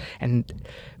mess. And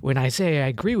when I say I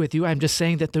agree with you, I'm just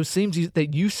saying that those themes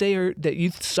that you say or that you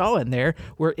saw in there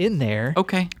were in there.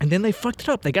 Okay. And then they fucked it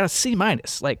up. They got a C-.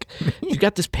 Like, you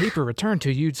got this paper returned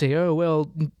to you, you'd say, oh,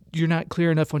 well, you're not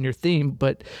clear enough on your theme,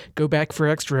 but go back for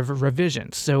extra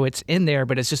revisions. So it's in there,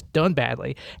 but it's just done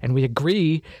badly. And we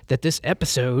agree that this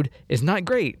episode is not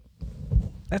great.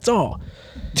 That's all.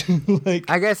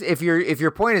 I guess if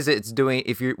your point is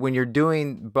when you're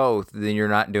doing both, then you're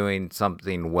not doing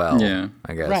something well. Yeah.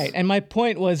 I guess. Right. And my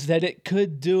point was that it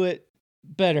could do it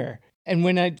better. And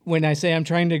when I say I'm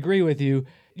trying to agree with you,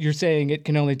 you're saying it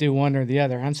can only do one or the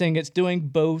other. I'm saying it's doing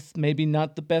both, maybe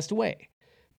not the best way.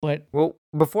 But Well,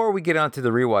 before we get on to the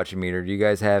rewatch meter, do you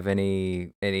guys have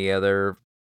any other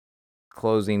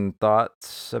closing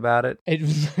thoughts about it?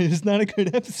 it's not a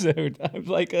good episode. I'm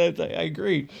like, I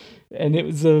agree. And it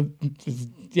was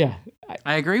yeah,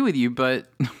 I agree with you, but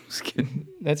I'm just kidding.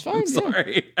 that's fine. I'm yeah.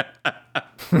 sorry.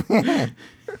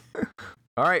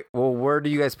 All right. Well, where do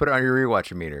you guys put it on your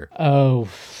rewatch meter? Oh,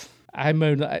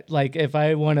 like if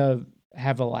I want to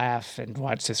have a laugh and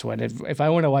watch this one, if I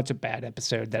want to watch a bad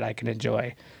episode that I can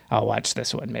enjoy, I'll watch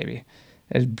this one. Maybe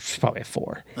it's probably a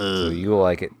 4. So you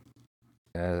like it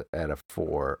at a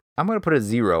 4. I'm gonna put a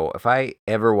 0. If I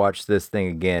ever watch this thing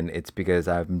again, it's because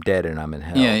I'm dead and I'm in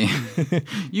hell. Yeah.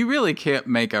 You really can't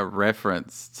make a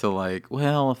reference to like,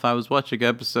 well, if I was watching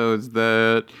episodes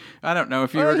that I don't know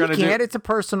if you Well, were going to do. It's a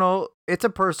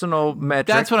personal metric.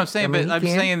 That's what I'm saying, I mean, but I'm he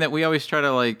can. saying that we always try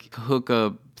to like hook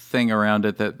a thing around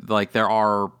it that like there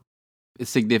are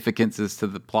significances to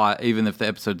the plot, even if the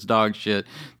episode's dog shit.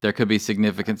 There could be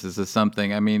significances to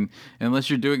something. I mean, unless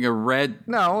you're doing a red.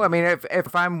 No, I mean,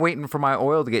 if I'm waiting for my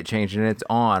oil to get changed and it's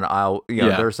on, I'll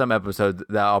Yeah. there are some episodes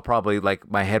that I'll probably like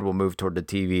my head will move toward the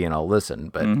TV and I'll listen,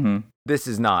 but this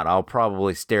is not. I'll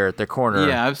probably stare at the corner.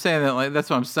 Yeah, I'm saying that. Like that's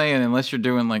what I'm saying. Unless you're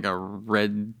doing like a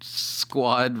Red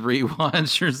Squad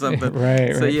rewatch or something.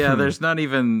 Right, So right. yeah, there's not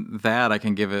even that I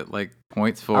can give it like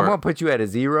points for. I'm gonna put you at a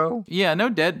 0. Yeah,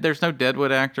 there's no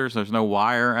Deadwood actors. There's no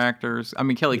Wire actors. I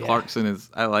mean, Kelly Clarkson is.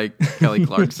 I like Kelly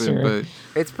Clarkson, Sure. but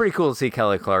It's pretty cool to see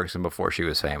Kelly Clarkson before she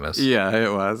was famous. yeah,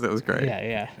 it was great.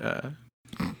 Yeah.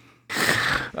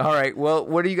 All right. Well,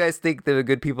 what do you guys think the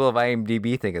good people of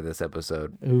IMDb think of this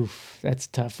episode? Oof, that's a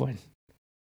tough one.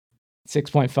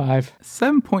 6.5.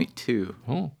 7.2.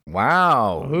 Oh,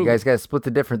 Wow. Ooh. You guys got to split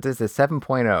the difference. This is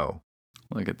 7.0.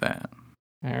 Look at that.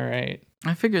 All right.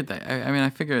 I figured that. I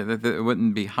figured that it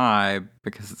wouldn't be high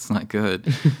because it's not good.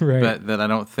 Right. But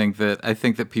that I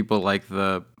think that people like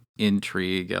the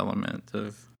intrigue element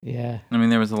of. Yeah. I mean,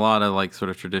 there was a lot of like sort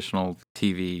of traditional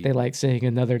TV. They like seeing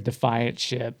another Defiant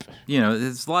ship.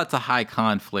 There's lots of high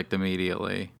conflict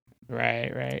immediately.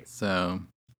 Right. So,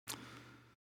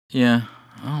 yeah,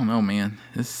 I don't know, man.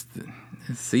 This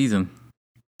season,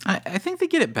 I think they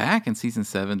get it back in season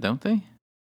 7, don't they?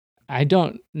 I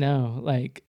don't know.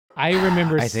 Like, I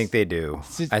remember. I think they do.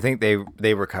 I think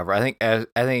they recover. I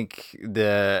think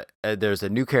there's a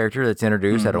new character that's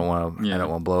introduced. I don't want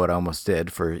to blow it. I almost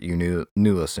did for you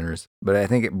new listeners, but I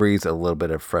think it breathes a little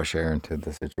bit of fresh air into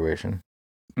the situation.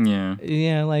 Yeah.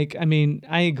 Yeah, like, I mean,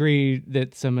 I agree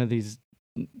that some of these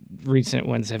recent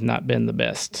ones have not been the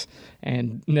best.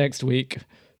 And next week,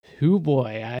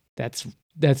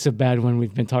 that's a bad one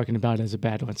we've been talking about as a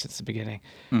bad one since the beginning.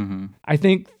 Mm-hmm. I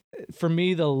think for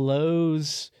me, the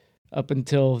lows up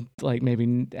until like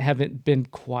maybe haven't been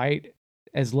quite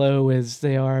as low as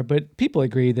they are, but people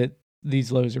agree that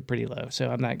these lows are pretty low, so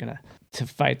I'm not gonna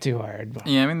fight too hard.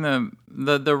 Yeah, I mean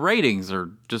the ratings are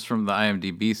just from the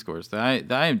IMDb scores. The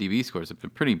IMDb scores have been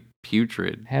pretty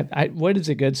putrid. What is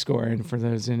a good score in for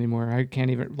those anymore? I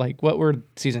can't even, like, what were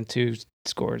season 2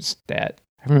 scores that?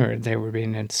 I remember they were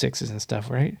being in 6s and stuff,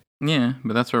 right? Yeah,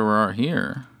 but that's where we are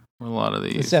here. A lot of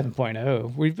these. The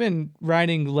 7.0. We've been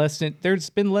writing there's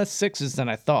been less 6s than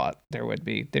I thought there would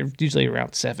be. They're usually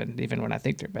around 7, even when I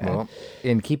think they're bad. Well,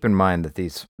 and keep in mind that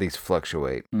these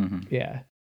fluctuate. Mm-hmm. Yeah.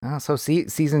 So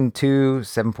season 2,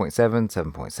 7.7,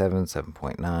 7.7,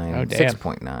 7.9, Oh, damn.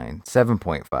 6.9,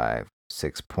 7.5,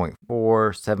 6.4,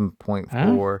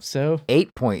 7.4, So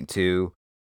 8.2,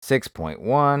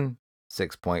 6.1,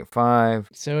 6.5.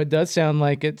 So it does sound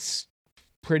like it's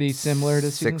pretty similar to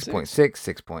season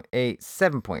 6.6, 6.8,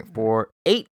 7.4,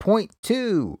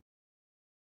 8.2,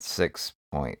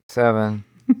 6.7,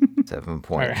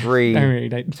 7.3, All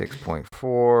right.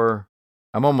 6.4.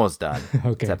 I'm almost done.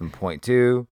 Okay.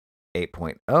 7.2,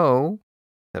 8.0,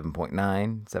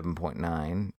 7.9,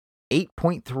 7.9,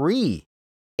 8.3,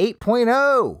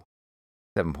 8.0,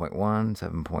 7.1,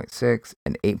 7.6,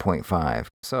 and 8.5.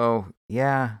 So,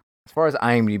 yeah, as far as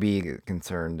IMDb is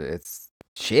concerned, it's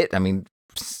shit. I mean,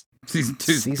 Season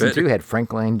 2 had Frank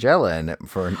Langella in it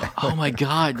for. Oh my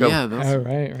God! Go. Yeah, those, All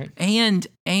right. and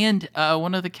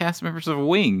one of the cast members of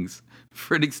Wings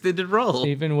for an extended role.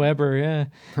 Steven Weber, yeah.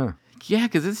 Yeah,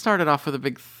 because it started off with a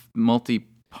big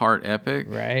multi-part epic.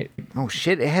 Right. Oh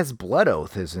shit! It has Blood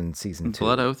Oath is in season 2.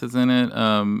 Blood Oath is in it.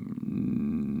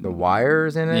 The Wire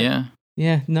is in it. Yeah.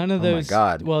 Yeah, none of Oh my those.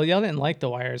 God. Well, y'all didn't like The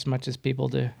Wire as much as people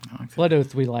do. Blood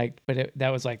Oath we liked, but that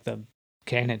was like the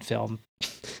canon film.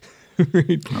 I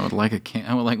would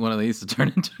like one of these to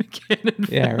turn into a canon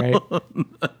Yeah,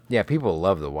 film. Yeah, people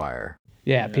love The Wire.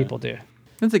 Yeah, people do.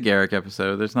 It's a Garrick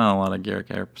episode. There's not a lot of Garrick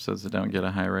episodes that don't get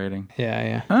a high rating.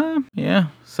 Yeah. Yeah.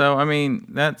 So I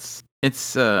mean, it's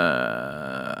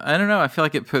I don't know. I feel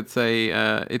like it puts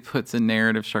a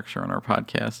narrative structure on our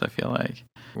podcast. I feel like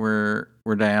we're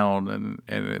down and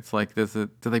it's like, do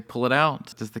they pull it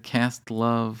out? Does the cast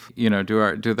love, do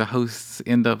the hosts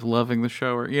end up loving the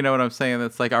show, or you know what I'm saying?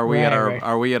 It's like, are we at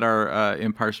our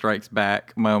Empire Strikes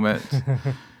Back moment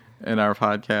in our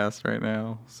podcast right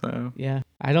now? So Yeah.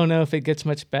 I don't know if it gets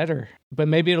much better, but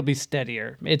maybe it'll be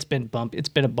steadier. It's been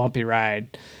a bumpy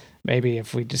ride. Maybe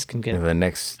if we just can get The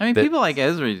next. I mean, people like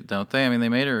Ezra, don't they? I mean, they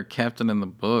made her a captain in the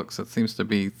books. It seems to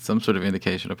be some sort of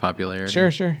indication of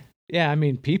popularity. Sure. Yeah, I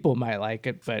mean, people might like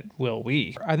it, but will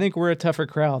we? I think we're a tougher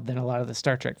crowd than a lot of the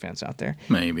Star Trek fans out there.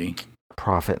 Maybe.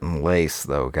 Profit and Lace,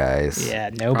 though, guys. Yeah,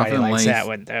 nobody Prophet and likes Lace, that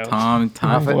one, though.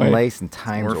 Profit boy. and Lace and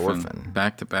Times Orphan.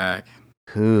 Back to back.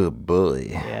 Oh boy.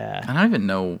 Yeah. I don't even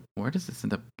know, where does this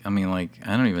end up? I mean, like,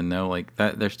 I don't even know, like,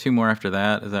 that. There's 2 more after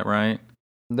that. Is that right?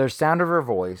 There's Sound of Her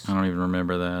Voice I don't even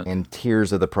remember that. and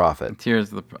Tears of the Prophet.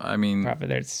 Probably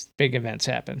there's big events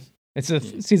happen. It's a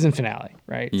season finale,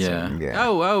 right? Yeah. So, Yeah.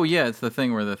 Oh, yeah. It's the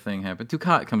thing where the thing happened.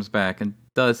 Ducat comes back and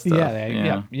does stuff.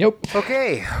 Yep.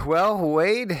 Okay, well,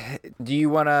 Wade, do you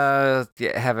want to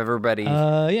have everybody?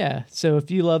 Yeah. So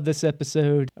if you love this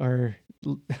episode or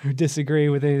disagree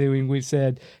with anything we've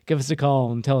said, give us a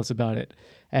call and tell us about it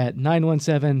at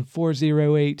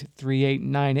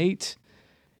 917-408-3898.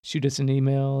 Shoot us an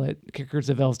email at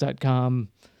kickersofels.com.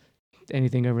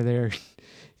 Anything over there,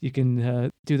 you can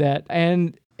do that.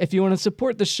 And if you want to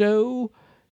support the show,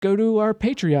 go to our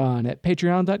Patreon at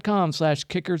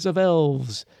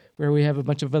patreon.com/kickersofels, where we have a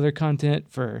bunch of other content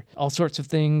for all sorts of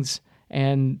things.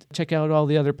 And check out all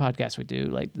the other podcasts we do,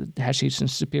 like the Hashish and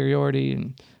Superiority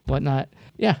and whatnot.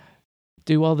 Yeah,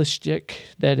 do all the shtick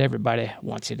that everybody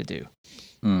wants you to do.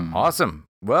 Awesome.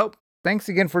 Well, thanks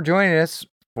again for joining us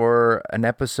for an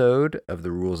episode of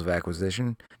The Rules of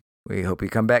Acquisition. We hope you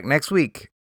come back next week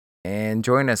and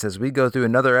join us as we go through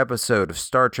another episode of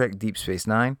Star Trek Deep Space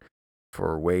Nine.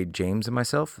 For Wade, James, and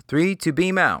myself, 3 to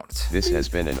beam out. This has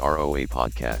been an ROA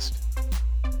podcast.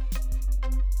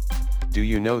 Do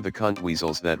you know the cunt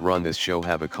weasels that run this show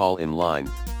have a call-in line?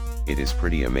 It is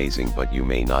pretty amazing, but you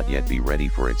may not yet be ready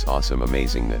for its awesome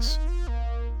amazingness.